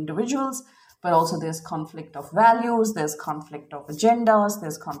between individuals, but also there's conflict of values, there's conflict of agendas,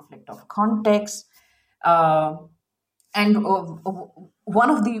 there's conflict of context. And one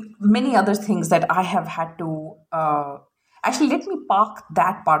of the many other things that I have had to actually, let me park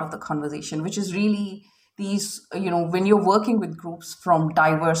that part of the conversation, which is really these, when you're working with groups from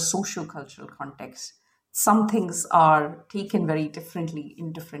diverse social cultural contexts, some things are taken very differently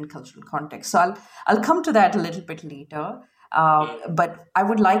in different cultural contexts. So I'll come to that a little bit later. But I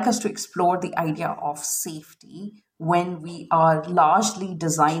would like us to explore the idea of safety when we are largely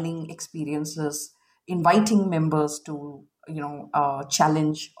designing experiences, inviting members to,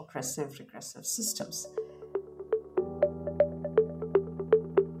 challenge oppressive, regressive systems.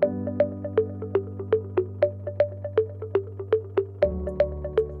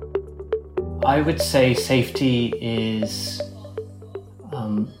 I would say safety is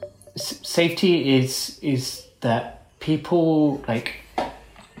that people, like,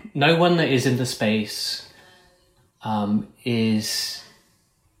 no one that is in the space is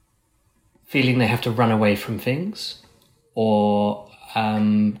feeling they have to run away from things or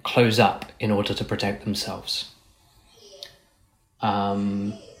close up in order to protect themselves.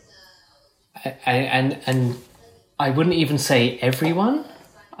 And I wouldn't even say everyone.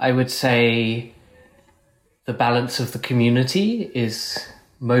 I would say the balance of the community is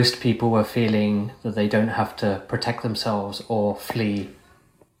most people are feeling that they don't have to protect themselves or flee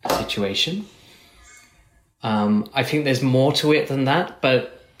a situation. I think there's more to it than that,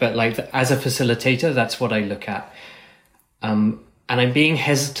 but like as a facilitator, that's what I look at. And I'm being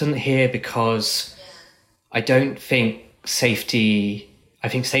hesitant here because I don't think I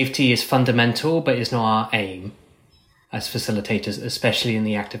think safety is fundamental, but it's not our aim as facilitators, especially in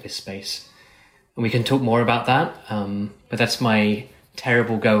the activist space. And we can talk more about that, but that's my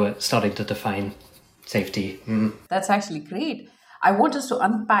terrible go at starting to define safety. That's actually great. I want us to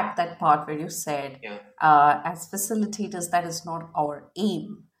unpack that part where you said, as facilitators, that is not our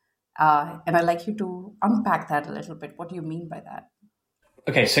aim. And I'd like you to unpack that a little bit. What do you mean by that?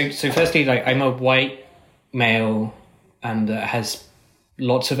 Okay, so firstly, like, I'm a white male and has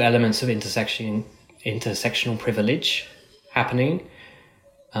lots of elements of intersectional privilege happening.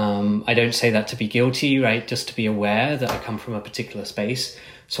 I don't say that to be guilty, right? Just to be aware that I come from a particular space.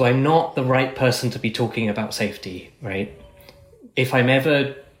 So I'm not the right person to be talking about safety, right? If I'm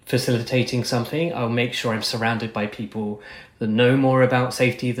ever facilitating something, I'll make sure I'm surrounded by people that know more about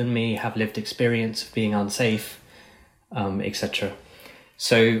safety than me, have lived experience of being unsafe, etc.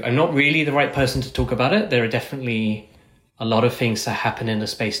 So I'm not really the right person to talk about it. There are definitely a lot of things that happen in the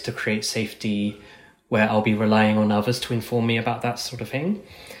space to create safety where I'll be relying on others to inform me about that sort of thing.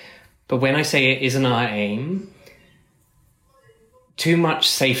 But when I say it isn't our aim, too much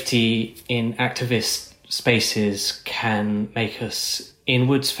safety in activist spaces can make us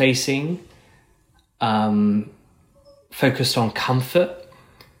inwards facing, focused on comfort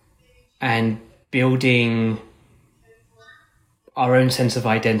and building our own sense of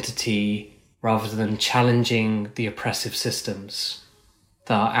identity rather than challenging the oppressive systems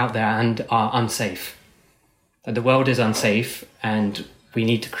that are out there and are unsafe. That the world is unsafe and we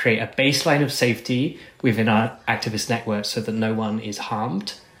need to create a baseline of safety within our activist network so that no one is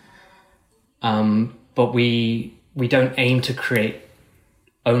harmed. but we don't aim to create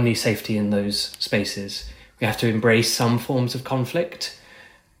only safety in those spaces. We have to embrace some forms of conflict,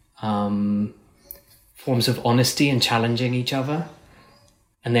 forms of honesty and challenging each other,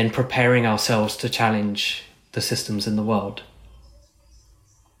 and then preparing ourselves to challenge the systems in the world.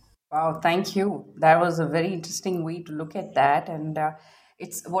 Wow, thank you. That was a very interesting way to look at that. And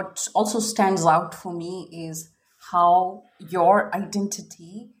it's what also stands out for me is how your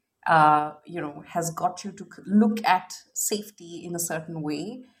identity, has got you to look at safety in a certain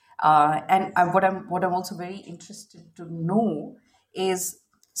way. What I'm also very interested to know is,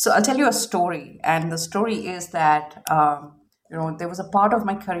 so I'll tell you a story, and the story is that there was a part of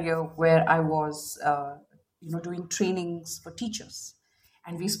my career where I was doing trainings for teachers,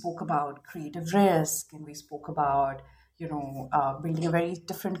 and we spoke about creative risk, and we spoke about building a very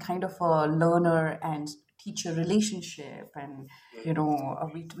different kind of a learner and teacher relationship, and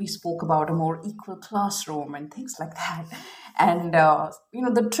we spoke about a more equal classroom and things like that. And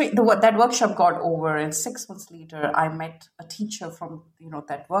that workshop got over, and 6 months later I met a teacher from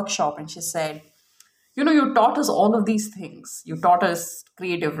that workshop, and she said, you taught us all of these things. You taught us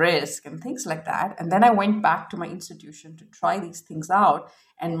creative risk and things like that. And then I went back to my institution to try these things out.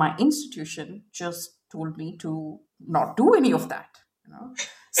 And my institution just told me to not do any of that.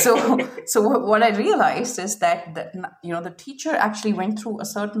 So what I realized is that the teacher actually went through a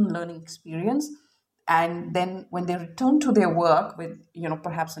certain learning experience. And then when they returned to their work with,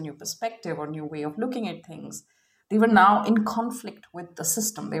 perhaps a new perspective or new way of looking at things, they were now in conflict with the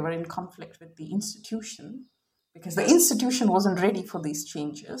system. They were in conflict with the institution because the institution wasn't ready for these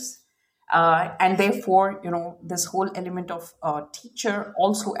changes. And therefore, this whole element of teacher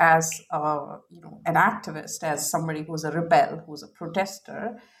also as, an activist, as somebody who's a rebel, who's a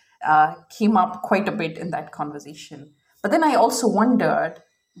protester, came up quite a bit in that conversation. But then I also wondered,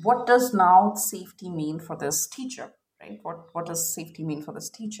 what does now safety mean for this teacher, right? What does safety mean for this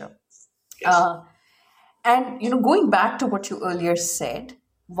teacher? Yes. And going back to what you earlier said,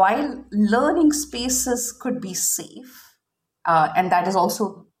 while learning spaces could be safe, and that is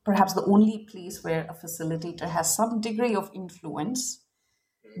also perhaps the only place where a facilitator has some degree of influence,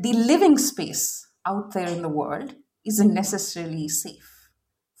 the living space out there in the world isn't necessarily safe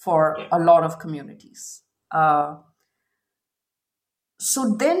for a lot of communities.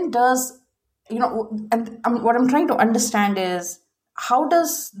 So then what I'm trying to understand is, what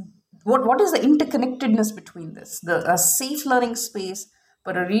is the interconnectedness between this? A safe learning space,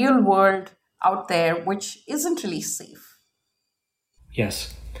 but a real world out there which isn't really safe.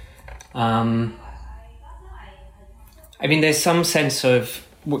 Yes. There's some sense of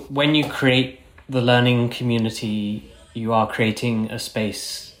when you create the learning community, you are creating a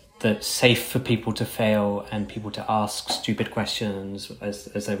space that's safe for people to fail and people to ask stupid questions,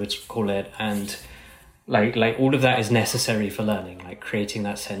 as I would call it, and like all of that is necessary for learning, like creating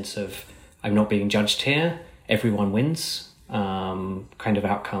that sense of I'm not being judged here, everyone wins kind of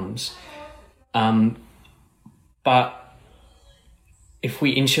outcomes. But if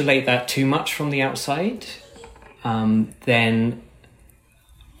we insulate that too much from the outside, then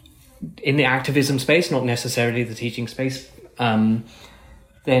in the activism space, not necessarily the teaching space,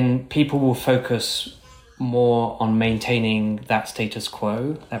 then people will focus more on maintaining that status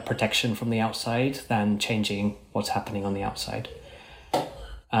quo, that protection from the outside, than changing what's happening on the outside.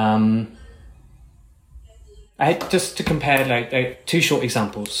 Just to compare two short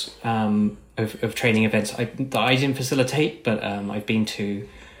examples of training events that I didn't facilitate, but I've been to.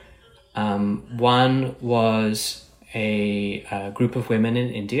 One was a group of women in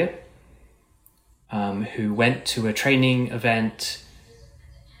India who went to a training event,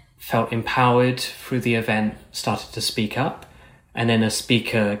 felt empowered through the event, started to speak up, and then a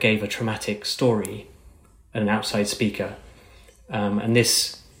speaker gave a traumatic story, an outside speaker. And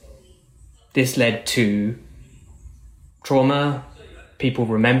this led to trauma, people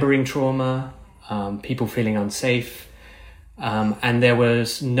remembering trauma, people feeling unsafe, and there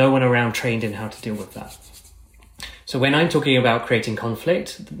was no one around trained in how to deal with that. So when I'm talking about creating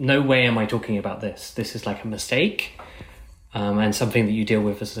conflict, no way am I talking about this. This is like a mistake, and something that you deal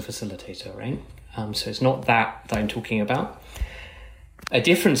with as a facilitator, right? So it's not that I'm talking about. A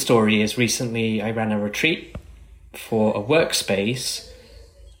different story is recently I ran a retreat for a workspace,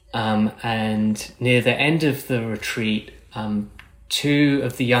 and near the end of the retreat, two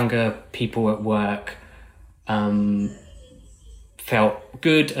of the younger people at work felt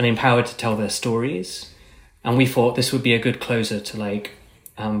good and empowered to tell their stories, and we thought this would be a good closer to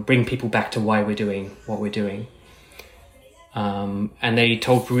bring people back to why we're doing what we're doing. And they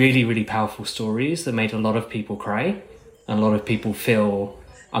told really, really powerful stories that made a lot of people cry and a lot of people feel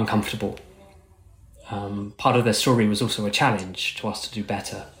uncomfortable part of their story was also a challenge to us to do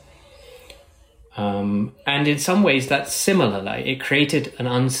better. And in some ways that's similar. Like, it created an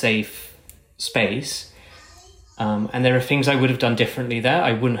unsafe space. And there are things I would have done differently there.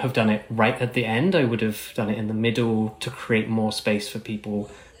 I wouldn't have done it right at the end. I would have done it in the middle to create more space for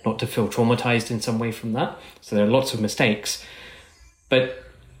people not to feel traumatized in some way from that. So there are lots of mistakes. But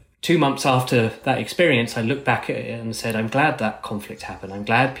 2 months after that experience, I looked back at it and said, I'm glad that conflict happened. I'm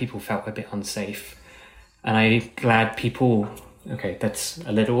glad people felt a bit unsafe. And I'm glad people, okay, that's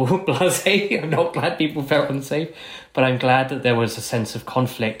a little blasé. I'm not glad people felt unsafe, but I'm glad that there was a sense of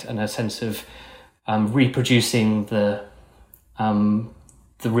conflict and a sense of reproducing the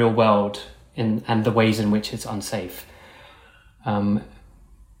real world and the ways in which it's unsafe.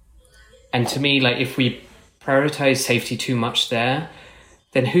 And to me, like, if we prioritize safety too much there,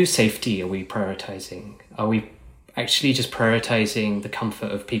 then whose safety are we prioritizing? Are we actually just prioritizing the comfort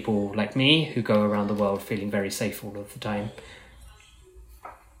of people like me who go around the world feeling very safe all of the time?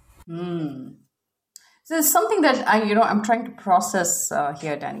 So there's something that I'm trying to process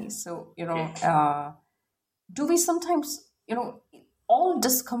here, Danny. So, do we sometimes, all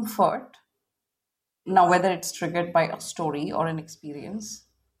discomfort, now whether it's triggered by a story or an experience,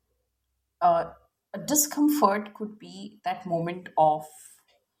 a discomfort could be that moment of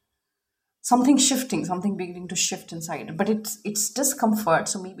something shifting, something beginning to shift inside. But it's discomfort,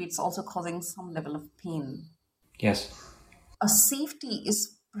 so maybe it's also causing some level of pain. Yes. A safety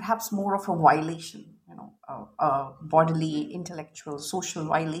is perhaps more of a violation, a bodily, intellectual, social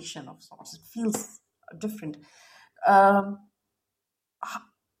violation of sorts. It feels different. How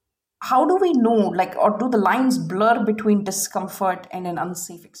do we know, like, or do the lines blur between discomfort and an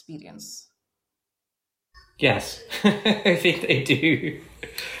unsafe experience? Yes, I think they do.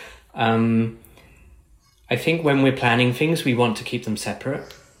 I think when we're planning things, we want to keep them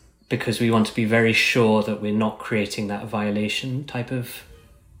separate because we want to be very sure that we're not creating that violation type of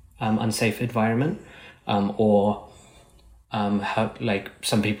unsafe environment, or how, like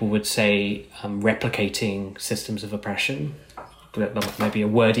some people would say, replicating systems of oppression. That might be a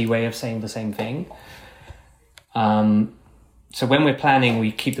wordy way of saying the same thing. So when we're planning,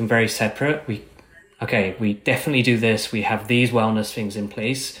 we keep them very separate. We definitely do this. We have these wellness things in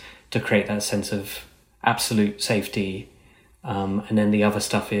place to create that sense of absolute safety. And then the other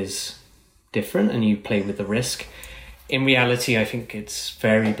stuff is different and you play with the risk. In reality, I think it's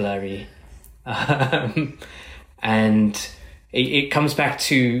very blurry. And it comes back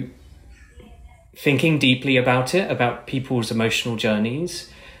to thinking deeply about it, about people's emotional journeys,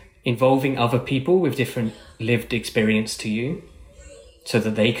 involving other people with different lived experience to you, so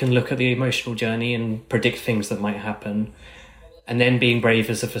that they can look at the emotional journey and predict things that might happen. And then being brave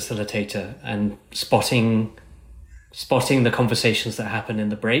as a facilitator and spotting the conversations that happen in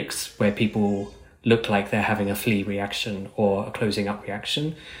the breaks where people look like they're having a flee reaction or a closing up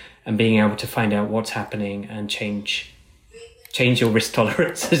reaction, and being able to find out what's happening and change your risk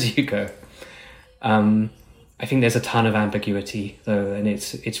tolerance as you go. I think there's a ton of ambiguity though, and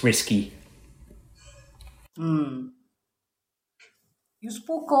it's risky. You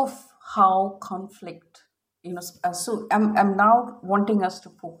spoke of how conflict, so I'm now wanting us to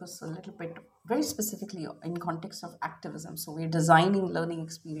focus a little bit very specifically in context of activism. So we're designing learning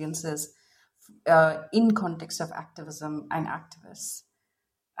experiences in context of activism and activists.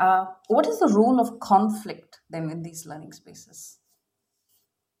 What is the role of conflict then in these learning spaces?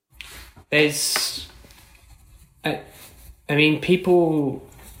 There's, people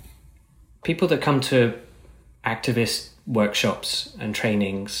that come to activist workshops and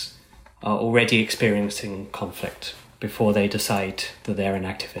trainings are already experiencing conflict before they decide that they're an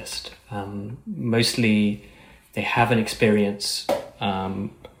activist. Mostly they have an experience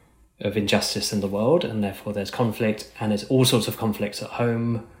of injustice in the world, and therefore there's conflict, and there's all sorts of conflicts at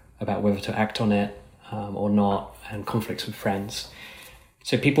home about whether to act on it or not, and conflicts with friends.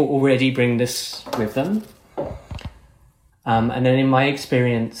 So people already bring this with them. And then in my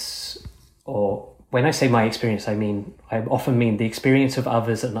experience, or when I say my experience, I often mean the experience of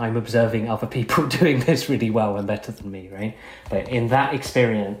others, and I'm observing other people doing this really well and better than me, right? But in that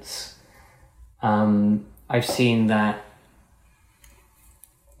experience, I've seen that,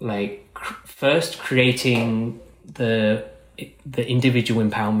 first creating the individual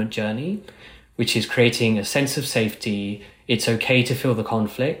empowerment journey, which is creating a sense of safety. It's okay to feel the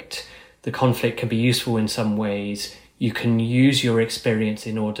conflict. The conflict can be useful in some ways. You can use your experience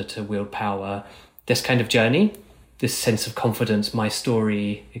in order to wield power. This kind of journey, this sense of confidence, my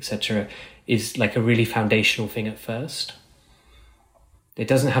story, etc., is like a really foundational thing at first. It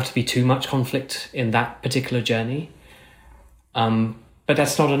doesn't have to be too much conflict in that particular journey. But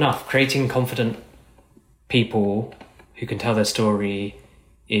that's not enough. Creating confident people who can tell their story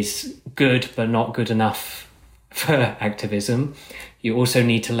is good, but not good enough for activism. You also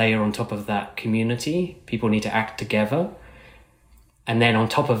need to layer on top of that community. People need to act together. And then on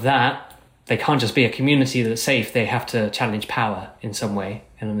top of that, they can't just be a community that's safe. They have to challenge power in some way,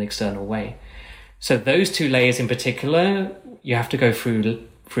 in an external way. So those two layers in particular, you have to go through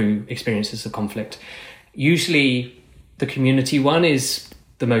experiences of conflict. Usually the community one is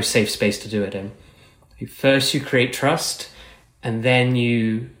the most safe space to do it in. First, you create trust, and then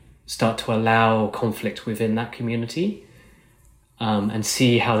you start to allow conflict within that community, and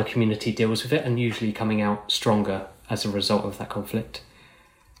see how the community deals with it, and usually coming out stronger as a result of that conflict.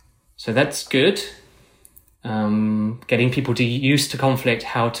 So that's good. Getting people to used to conflict,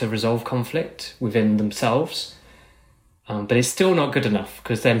 how to resolve conflict within themselves. But it's still not good enough,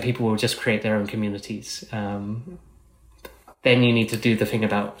 because then people will just create their own communities. Then you need to do the thing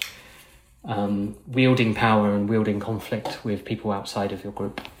about wielding power and wielding conflict with people outside of your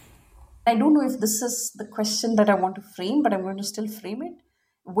group. I don't know if this is the question that I want to frame, but I'm going to still frame it.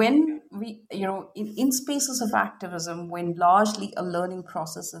 When we, in spaces of activism, when largely a learning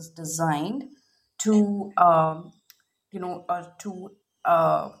process is designed to, I don't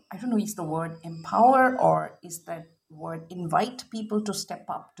know, is the word empower, or is that word invite people to step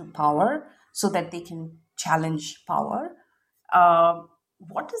up to power so that they can challenge power?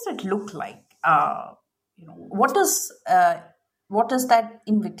 What does it look like? What does that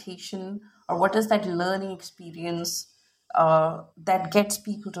invitation, or what is that learning experience that gets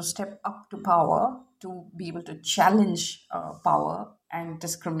people to step up to power, to be able to challenge power and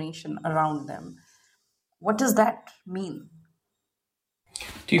discrimination around them? What does that mean?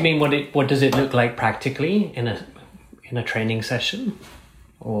 Do you mean what does it look like practically in a training session,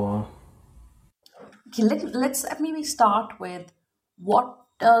 or? Okay, let's maybe start with, what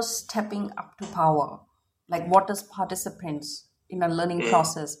does stepping up to power, like what does participants in a learning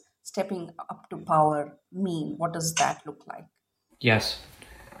process stepping up to power mean? What does that look like? Yes.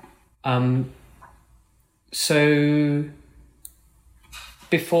 So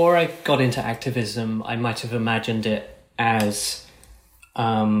before I got into activism, I might have imagined it as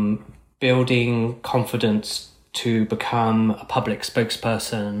building confidence to become a public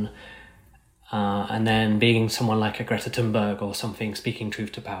spokesperson, and then being someone like a Greta Thunberg or something, speaking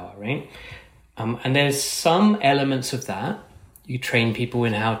truth to power, right? And there's some elements of that. You train people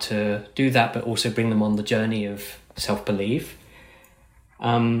in how to do that, but also bring them on the journey of self-belief.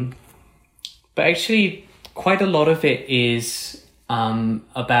 But actually, quite a lot of it is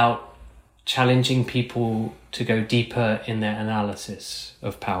about challenging people to go deeper in their analysis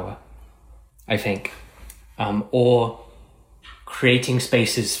of power, I think, or creating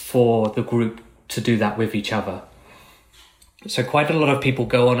spaces for the group to do that with each other. So quite a lot of people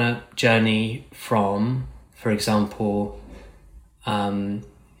go on a journey from, for example,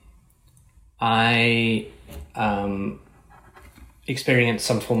 I experienced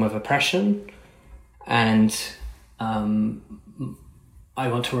some form of oppression, and I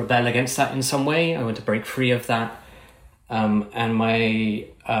want to rebel against that in some way. I want to break free of that. And my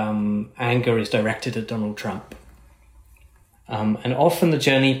anger is directed at Donald Trump. And often the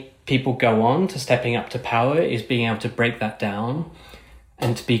journey people go on to stepping up to power is being able to break that down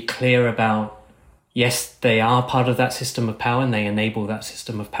and to be clear about, yes, they are part of that system of power and they enable that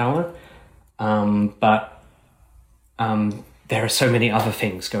system of power. But there are so many other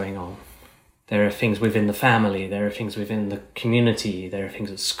things going on. There are things within the family, there are things within the community, there are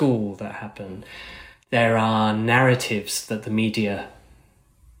things at school that happen. There are narratives that the media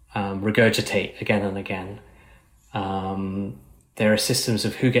regurgitate again and again. There are systems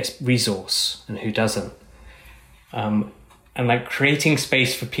of who gets resource and who doesn't. And like creating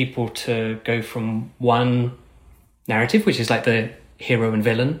space for people to go from one narrative, which is like the hero and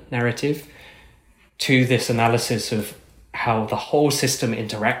villain narrative, to this analysis of how the whole system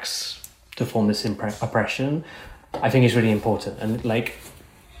interacts to form this oppression, I think is really important. And like,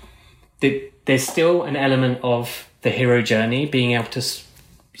 there's still an element of the hero journey, being able to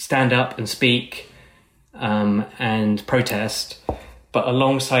stand up and speak and protest. But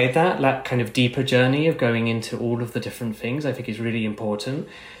alongside that, that kind of deeper journey of going into all of the different things, I think is really important.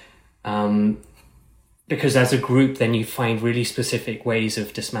 Because as a group, then you find really specific ways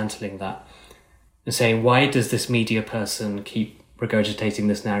of dismantling that and saying, why does this media person keep regurgitating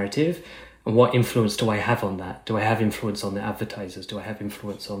this narrative? And what influence do I have on that? Do I have influence on the advertisers? Do I have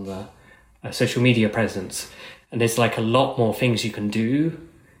influence on the social media presence? And there's like a lot more things you can do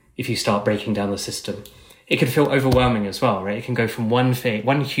if you start breaking down the system. It can feel overwhelming as well, right? It can go from one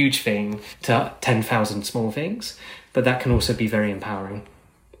huge thing to 10,000 small things, but that can also be very empowering.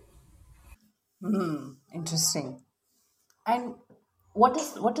 Interesting. And what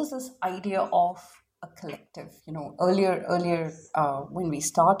is this idea of a collective? Earlier, when we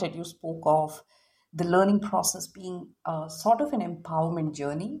started, you spoke of the learning process being sort of an empowerment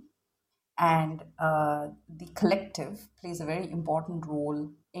journey, and the collective plays a very important role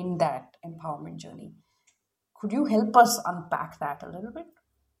in that empowerment journey. Could you help us unpack that a little bit?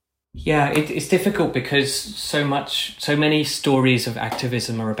 Yeah, it's difficult because so many stories of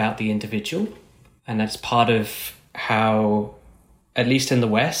activism are about the individual, and that's part of how, at least in the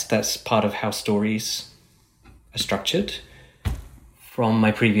West, that's part of how stories are structured. From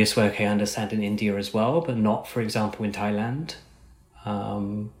my previous work, I understand in India as well, but not, for example, in Thailand,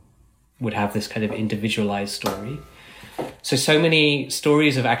 would have this kind of individualized story. So many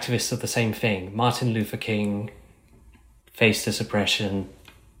stories of activists are the same thing. Martin Luther King faced this oppression,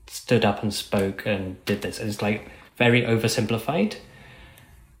 stood up and spoke and did this. It's like very oversimplified.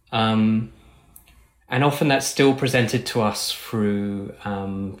 And often that's still presented to us through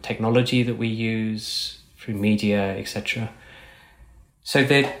technology that we use, through media, etc. So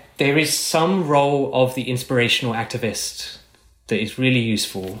there is some role of the inspirational activist that is really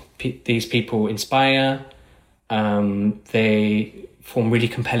useful. These people inspire, they form really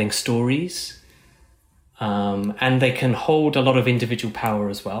compelling stories, and they can hold a lot of individual power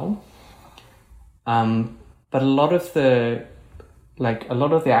as well. But a lot of the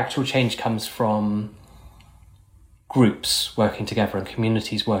actual change comes from groups working together and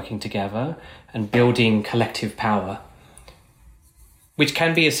communities working together and building collective power, which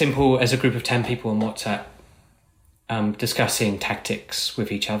can be as simple as a group of 10 people on WhatsApp discussing tactics with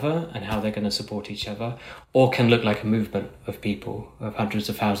each other and how they're going to support each other, or can look like a movement of people, of hundreds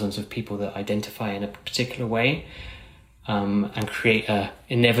of thousands of people that identify in a particular way, and create a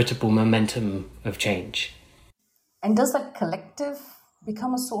inevitable momentum of change. And does that collective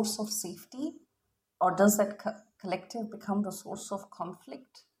become a source of safety, or does that collective become the source of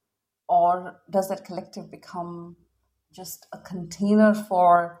conflict, or does that collective become just a container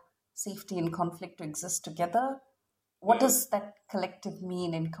for safety and conflict to exist together? What does that collective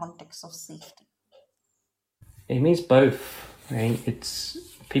mean in context of safety? It means both, right? It's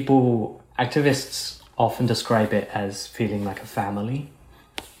activists often describe it as feeling like a family.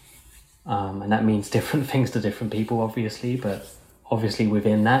 And that means different things to different people, obviously, but obviously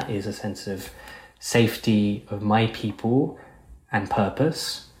within that is a sense of safety of my people and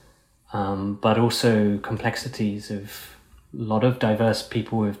purpose, but also complexities of a lot of diverse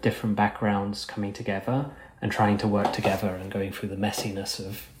people with different backgrounds coming together and trying to work together and going through the messiness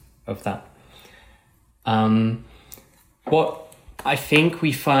of that. What I think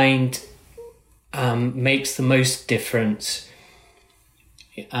we find makes the most difference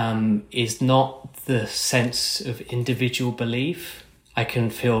is not the sense of individual belief. I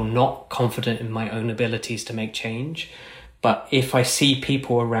can feel not confident in my own abilities to make change. But if I see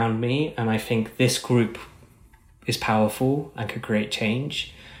people around me and I think this group is powerful and could create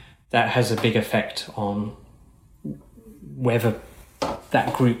change, that has a big effect on whether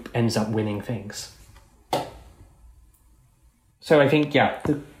that group ends up winning things. So I think,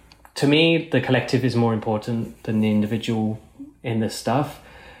 to me, the collective is more important than the individual in this stuff.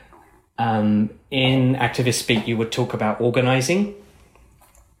 In activist speak, you would talk about organizing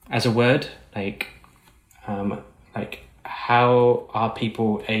as a word, like how are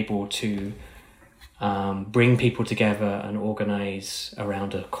people able to bring people together and organize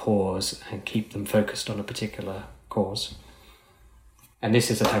around a cause and keep them focused on a particular cause. And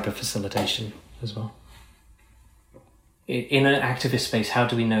this is a type of facilitation as well. In an activist space, how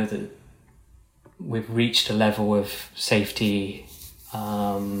do we know that we've reached a level of safety?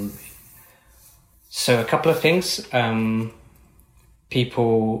 So a couple of things.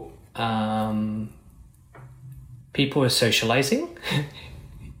 People are socializing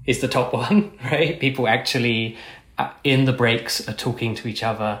is the top one, right? People actually in the breaks are talking to each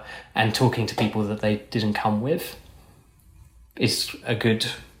other and talking to people that they didn't come with is a good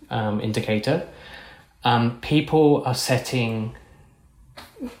indicator. People are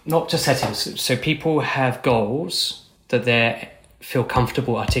not just settings, so people have goals that they feel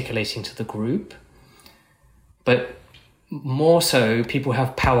comfortable articulating to the group, but more so people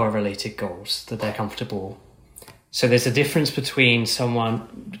have power related goals that they're comfortable. So there's a difference between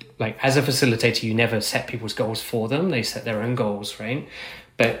someone, like as a facilitator, you never set people's goals for them, they set their own goals, right?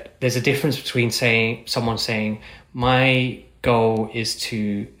 But there's a difference between someone saying, my goal is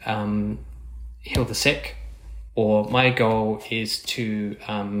to heal the sick, or my goal is to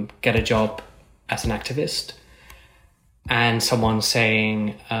get a job as an activist, and someone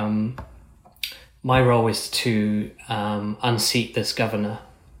saying, my role is to unseat this governor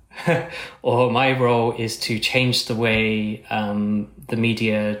or my role is to change the way the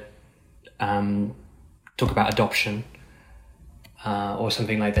media talk about adoption, or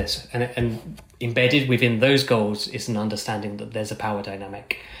something like this. And embedded within those goals is an understanding that there's a power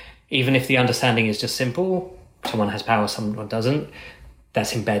dynamic. Even if the understanding is just simple, someone has power, someone doesn't,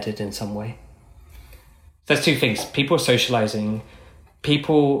 that's embedded in some way. There's two things. People are socializing.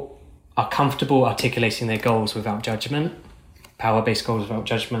 People are comfortable articulating their goals without judgment, power-based goals without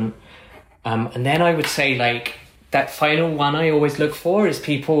judgment. And then I would say, like, that final one I always look for is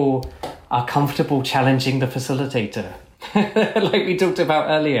people are comfortable challenging the facilitator, like we talked about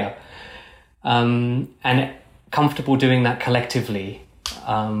earlier. And comfortable doing that collectively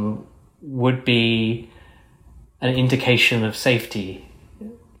would be an indication of safety,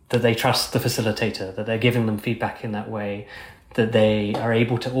 that they trust the facilitator, that they're giving them feedback in that way, that they are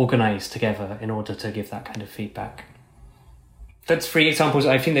able to organize together in order to give that kind of feedback. That's 3 examples.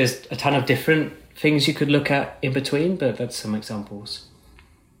 I think there's a ton of different things you could look at in between, but that's some examples.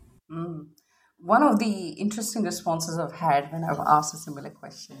 One of the interesting responses I've had when I've asked a similar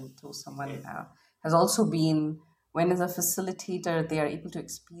question to someone has also been, when as a facilitator, they are able to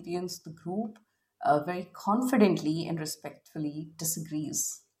experience the group very confidently and respectfully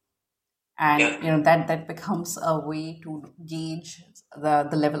disagrees. And that becomes a way to gauge the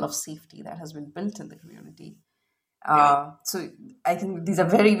level of safety that has been built in the community. So I think these are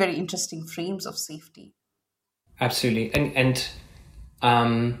very, very interesting frames of safety. Absolutely.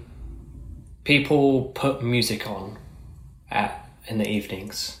 And people put music on in the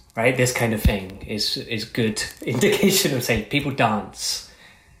evenings, right? This kind of thing is good indication of safety. People dance.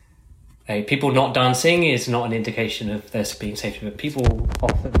 People not dancing is not an indication of there being safety, but people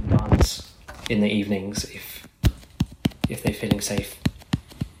often dance in the evenings if they're feeling safe.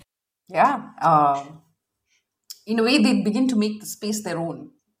 Yeah. In a way, they begin to make the space their own.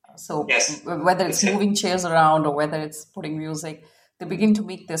 So whether it's moving chairs around or whether it's putting music, they begin to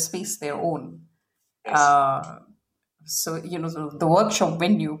make their space their own. So the workshop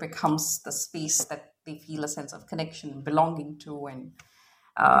venue becomes the space that they feel a sense of connection, belonging to,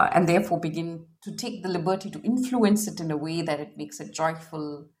 and therefore begin to take the liberty to influence it in a way that it makes it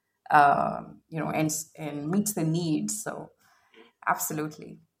joyful, and meets their needs. So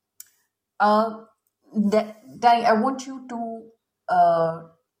absolutely. Danny, I want you to,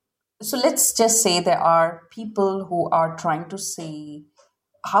 so let's just say there are people who are trying to say,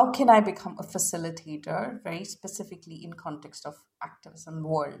 how can I become a facilitator, very specifically in context of activism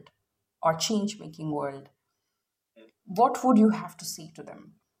world or change-making world? What would you have to say to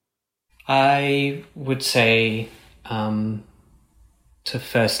them? I would say to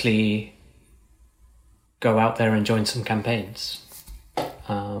firstly go out there and join some campaigns.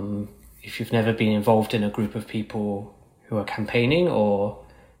 If you've never been involved in a group of people who are campaigning or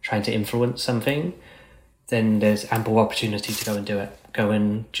trying to influence something, then there's ample opportunity to go and do it. Go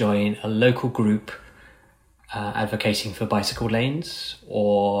and join a local group advocating for bicycle lanes,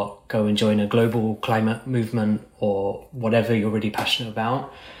 or go and join a global climate movement, or whatever you're really passionate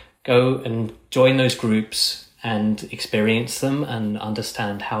about. Go and join those groups and experience them and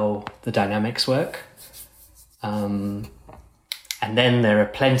understand how the dynamics work. And then there are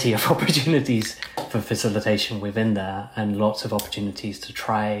plenty of opportunities for facilitation within there, and lots of opportunities to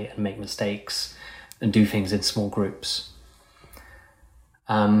try and make mistakes and do things in small groups.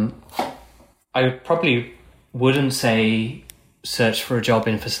 I probably wouldn't say search for a job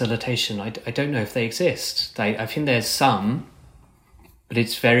in facilitation. I don't know if they exist. I think there's some, but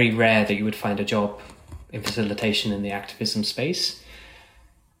it's very rare that you would find a job in facilitation in the activism space.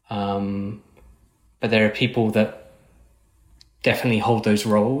 But there are people that definitely hold those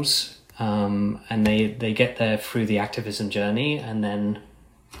roles, and they get there through the activism journey, and then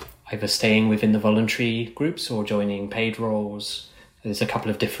either staying within the voluntary groups or joining paid roles. There's a couple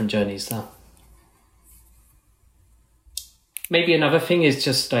of different journeys there. Maybe another thing is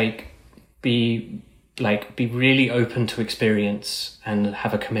just be really open to experience and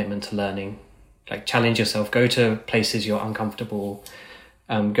have a commitment to learning. Like, challenge yourself, go to places you're uncomfortable,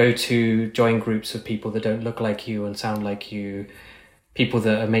 go to join groups of people that don't look like you and sound like you, people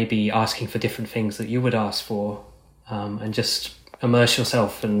that are maybe asking for different things that you would ask for, and just immerse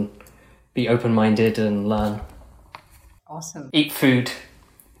yourself and be open-minded and learn. Awesome. Eat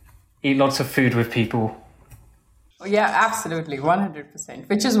lots of food with people. Oh, yeah, absolutely, 100%.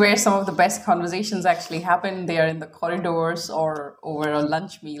 Which is where some of the best conversations actually happen. They are in the corridors or over a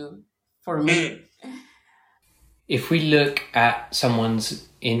lunch meal for me. If we look at someone's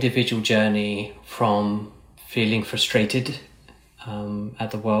individual journey from feeling frustrated at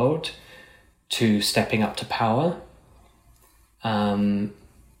the world to stepping up to power,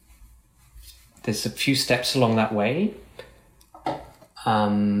 there's a few steps along that way.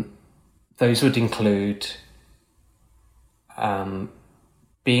 Those would include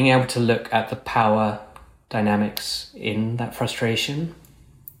being able to look at the power dynamics in that frustration.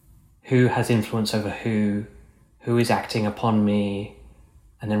 Who has influence over who is acting upon me,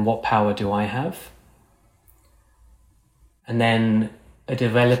 and then what power do I have? And then a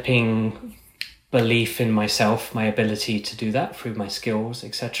developing belief in myself, my ability to do that through my skills,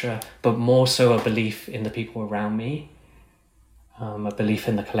 etc. But more so a belief in the people around me, a belief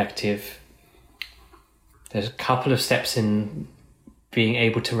in the collective. There's a couple of steps in being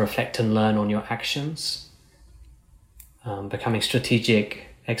able to reflect and learn on your actions, becoming strategic,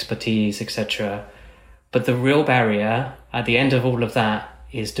 expertise, etc. But the real barrier at the end of all of that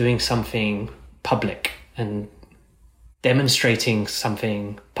is doing something public and demonstrating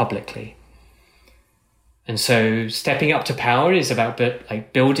something publicly. And so stepping up to power is about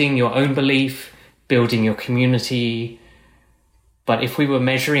building your own belief, building your community. But if we were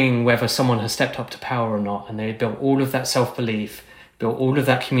measuring whether someone has stepped up to power or not, and they built all of that self-belief, built all of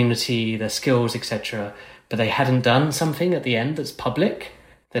that community, their skills, etc., but they hadn't done something at the end that's public,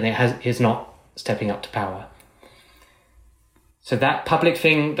 then is not stepping up to power. So that public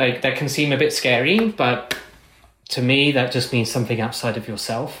thing, that can seem a bit scary, but to me, that just means something outside of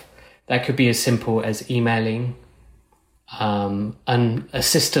yourself. That could be as simple as emailing an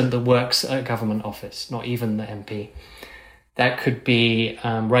assistant that works at a government office, not even the MP. That could be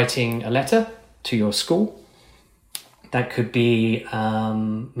writing a letter to your school. That could be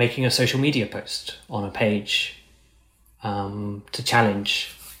making a social media post on a page to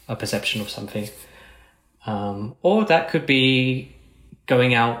challenge a perception of something. Or that could be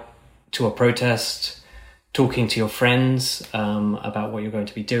going out to a protest, talking to your friends about what you're going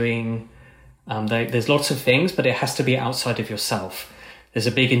to be doing. There's lots of things, but it has to be outside of yourself. There's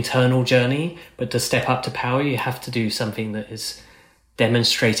a big internal journey, but to step up to power, you have to do something that is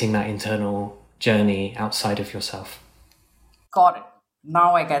demonstrating that internal journey outside of yourself. Got it.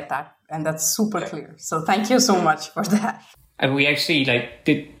 Now I get that. And that's super clear. So thank you so much for that. And we actually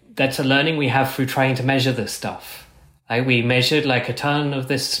that's a learning we have through trying to measure this stuff. We measured a ton of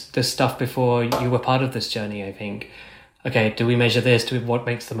this stuff before you were part of this journey, I think. Okay, do we measure this? What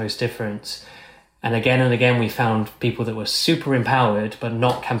makes the most difference? And again, we found people that were super empowered, but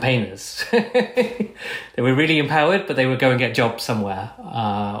not campaigners. They were really empowered, but they would go and get jobs somewhere,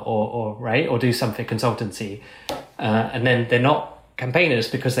 or do something consultancy. And then they're not campaigners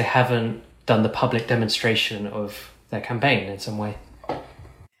because they haven't done the public demonstration of their campaign in some way.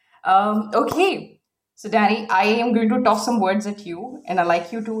 Okay. So Danny, I am going to toss some words at you, and I'd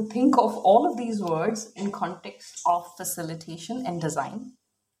like you to think of all of these words in context of facilitation and design,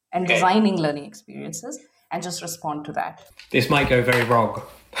 and designing learning experiences, and just respond to that. This might go very wrong.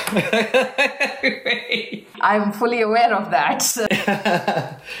 I'm fully aware of that. So.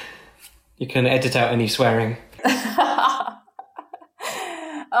 You can edit out any swearing.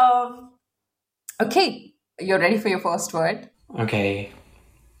 Okay, you're ready for your first word? Okay.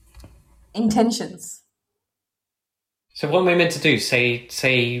 Intentions. So what am I meant to do? Say,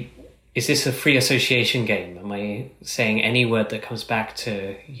 is this a free association game? Am I saying any word that comes back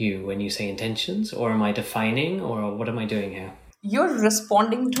to you when you say intentions? Or am I defining? Or what am I doing here? You're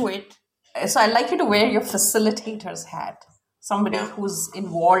responding to it. So I'd like you to wear your facilitator's hat. Somebody who's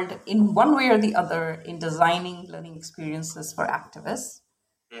involved in one way or the other in designing learning experiences for activists.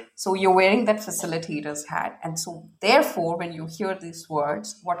 So you're wearing that facilitator's hat. And so therefore, when you hear these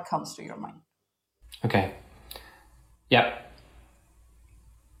words, what comes to your mind? Okay. Yep.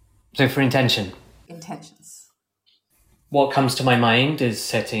 So for intentions. What comes to my mind is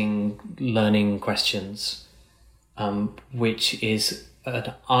setting learning questions, which is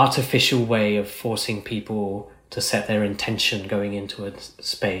an artificial way of forcing people to set their intention going into a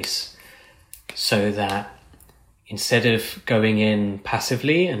space, so that instead of going in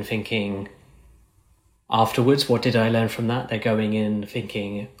passively and thinking afterwards, what did I learn from that? They're going in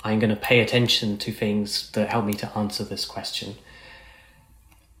thinking, I'm going to pay attention to things that help me to answer this question.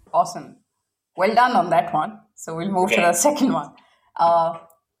 Awesome. Well done on that one. So we'll move to the second one.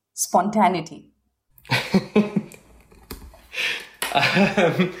 Spontaneity.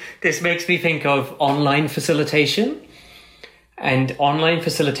 This makes me think of online facilitation. And online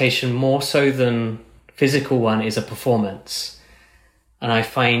facilitation, more so than physical one, is a performance. And I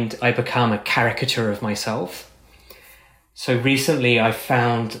find I become a caricature of myself. So recently I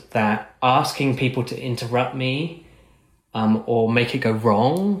found that asking people to interrupt me or make it go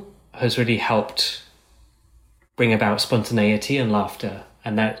wrong has really helped bring about spontaneity and laughter.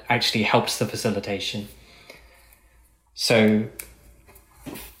 And that actually helps the facilitation. So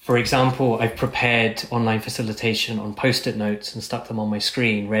For example, I've prepared online facilitation on Post-it notes and stuck them on my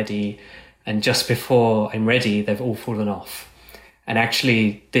screen ready. And just before I'm ready, they've all fallen off. And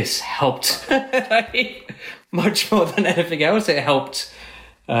actually, this helped much more than anything else. It helped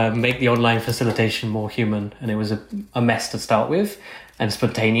make the online facilitation more human. And it was a mess to start with and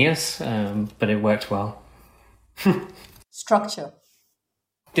spontaneous, but it worked well. Structure.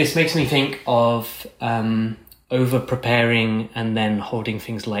 This makes me think of over-preparing and then holding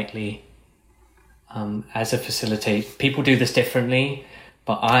things lightly as a facilitator. People do this differently,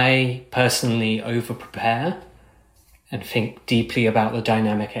 but I personally over-prepare and think deeply about the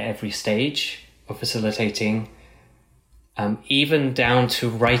dynamic at every stage of facilitating, even down to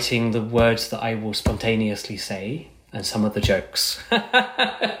writing the words that I will spontaneously say and some of the jokes.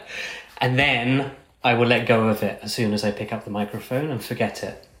 And then I will let go of it as soon as I pick up the microphone and forget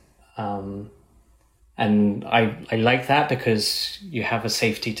it. And I like that because you have a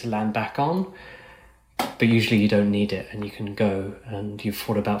safety to land back on, but usually you don't need it and you can go and you've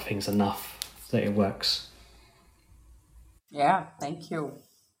thought about things enough that it works. Yeah, thank you.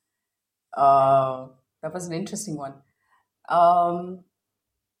 That was an interesting one.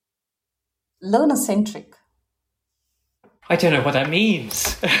 Learner-centric. I don't know what that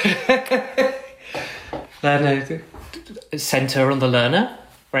means. Learner, center on the learner,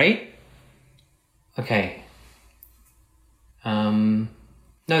 right? Okay. No,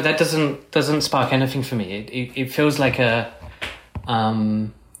 that doesn't spark anything for me. It feels like a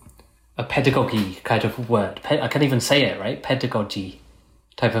pedagogy kind of word. I can't even say it, right? Pedagogy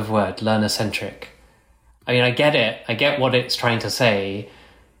type of word, learner-centric. I mean, I get it. I get what it's trying to say,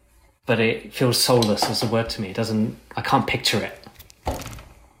 but it feels soulless as a word to me. I can't picture it.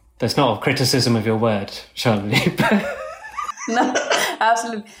 That's not a criticism of your word, Shalini. No,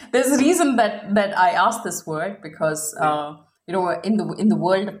 absolutely. There's a reason that I asked this word because in the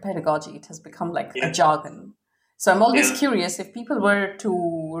world of pedagogy, it has become like a jargon. So I'm always curious if people were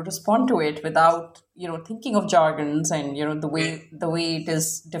to respond to it without thinking of jargons and the way it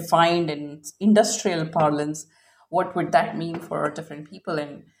is defined in industrial parlance, what would that mean for different people?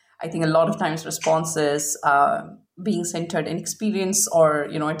 And I think a lot of times responses being centered in experience or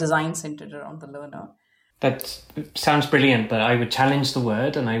a design centered around the learner. That sounds brilliant, but I would challenge the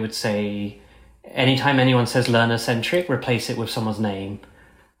word and I would say anytime anyone says learner-centric, replace it with someone's name,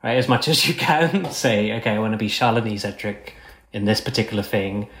 right? As much as you can say, okay, I want to be Shalini-centric in this particular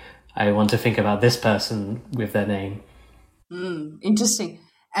thing. I want to think about this person with their name. Interesting.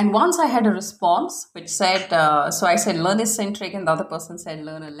 And once I had a response which said, so I said learner-centric and the other person said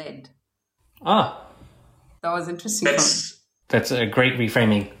learner-led. Ah. That was interesting. That's a great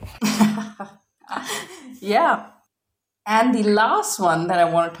reframing. Yeah. And the last one that I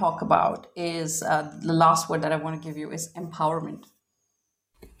want to talk about is the last word that I want to give you is empowerment.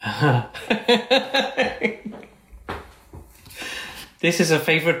 This is a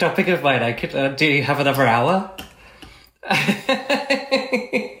favorite topic of mine. I could. Do you have another hour?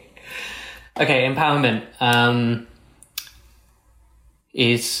 Okay, empowerment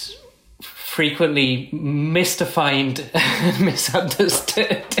is frequently misdefined and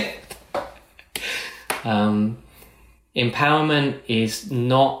misunderstood. Empowerment is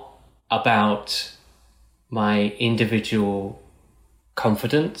not about my individual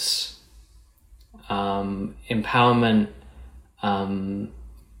confidence. Empowerment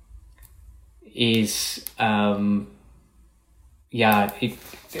is the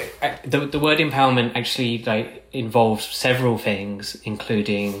word empowerment actually involves several things,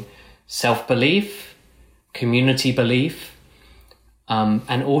 including self-belief, community belief,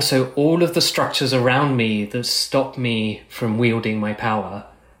 and also all of the structures around me that stop me from wielding my power.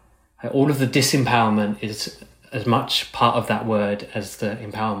 All of the disempowerment is as much part of that word as the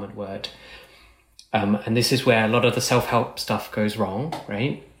empowerment word. And this is where a lot of the self-help stuff goes wrong,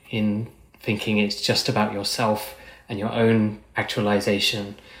 right? In thinking it's just about yourself and your own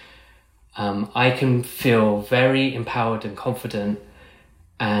actualization. I can feel very empowered and confident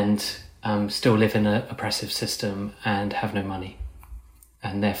and still live in an oppressive system and have no money.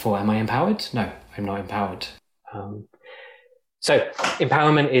 And therefore, am I empowered? No, I'm not empowered. So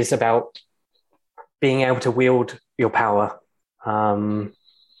empowerment is about being able to wield your power. And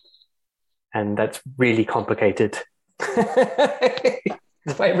that's really complicated.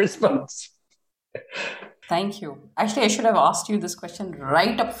 That's my response. Thank you. Actually, I should have asked you this question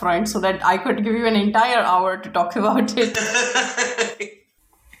right up front so that I could give you an entire hour to talk about it.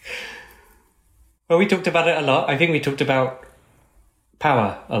 Well, we talked about it a lot. I think we talked about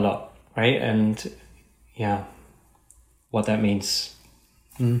power a lot, right? And yeah, what that means.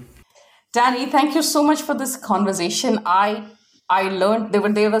 Danny, thank you so much for this conversation. I I learned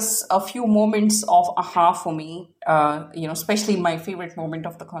there was a few moments of aha for me. Especially my favorite moment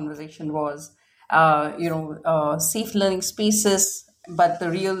of the conversation was, safe learning spaces, but the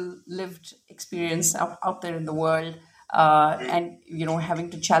real lived experience out there in the world, and having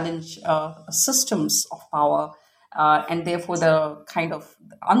to challenge systems of power, and therefore the kind of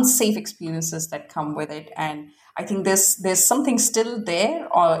unsafe experiences that come with it. And I think there's something still there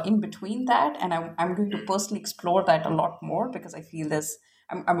in between that, and I'm going to personally explore that a lot more, because I feel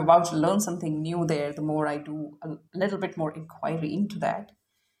I'm about to learn something new there the more I do a little bit more inquiry into that.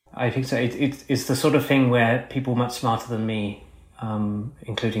 I think so. It's the sort of thing where people much smarter than me,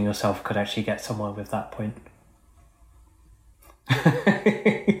 including yourself, could actually get somewhere with that point.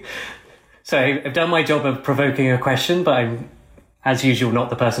 So I've done my job of provoking a question, but I'm, as usual, not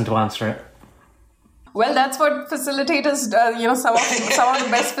the person to answer it. Well, that's what facilitators, some of the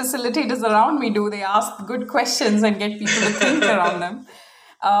best facilitators around me do. They ask good questions and get people to think around them.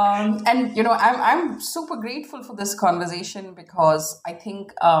 I'm super grateful for this conversation, because I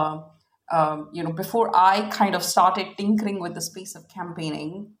think, before I kind of started tinkering with the space of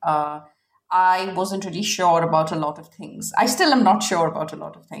campaigning, I wasn't really sure about a lot of things. I still am not sure about a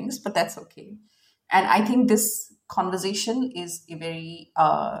lot of things, but that's okay. And I think this conversation is a very,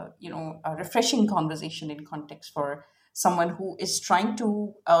 a refreshing conversation in context for someone who is trying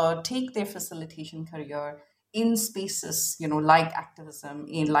to take their facilitation career in spaces, like activism,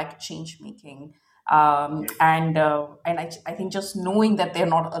 like change making. And I think just knowing that they're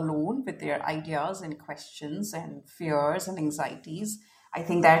not alone with their ideas and questions and fears and anxieties, I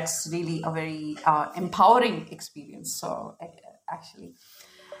think that's really a very empowering experience. So actually,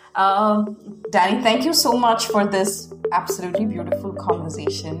 Danny, thank you so much for this absolutely beautiful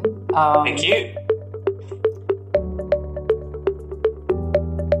conversation. Thank you.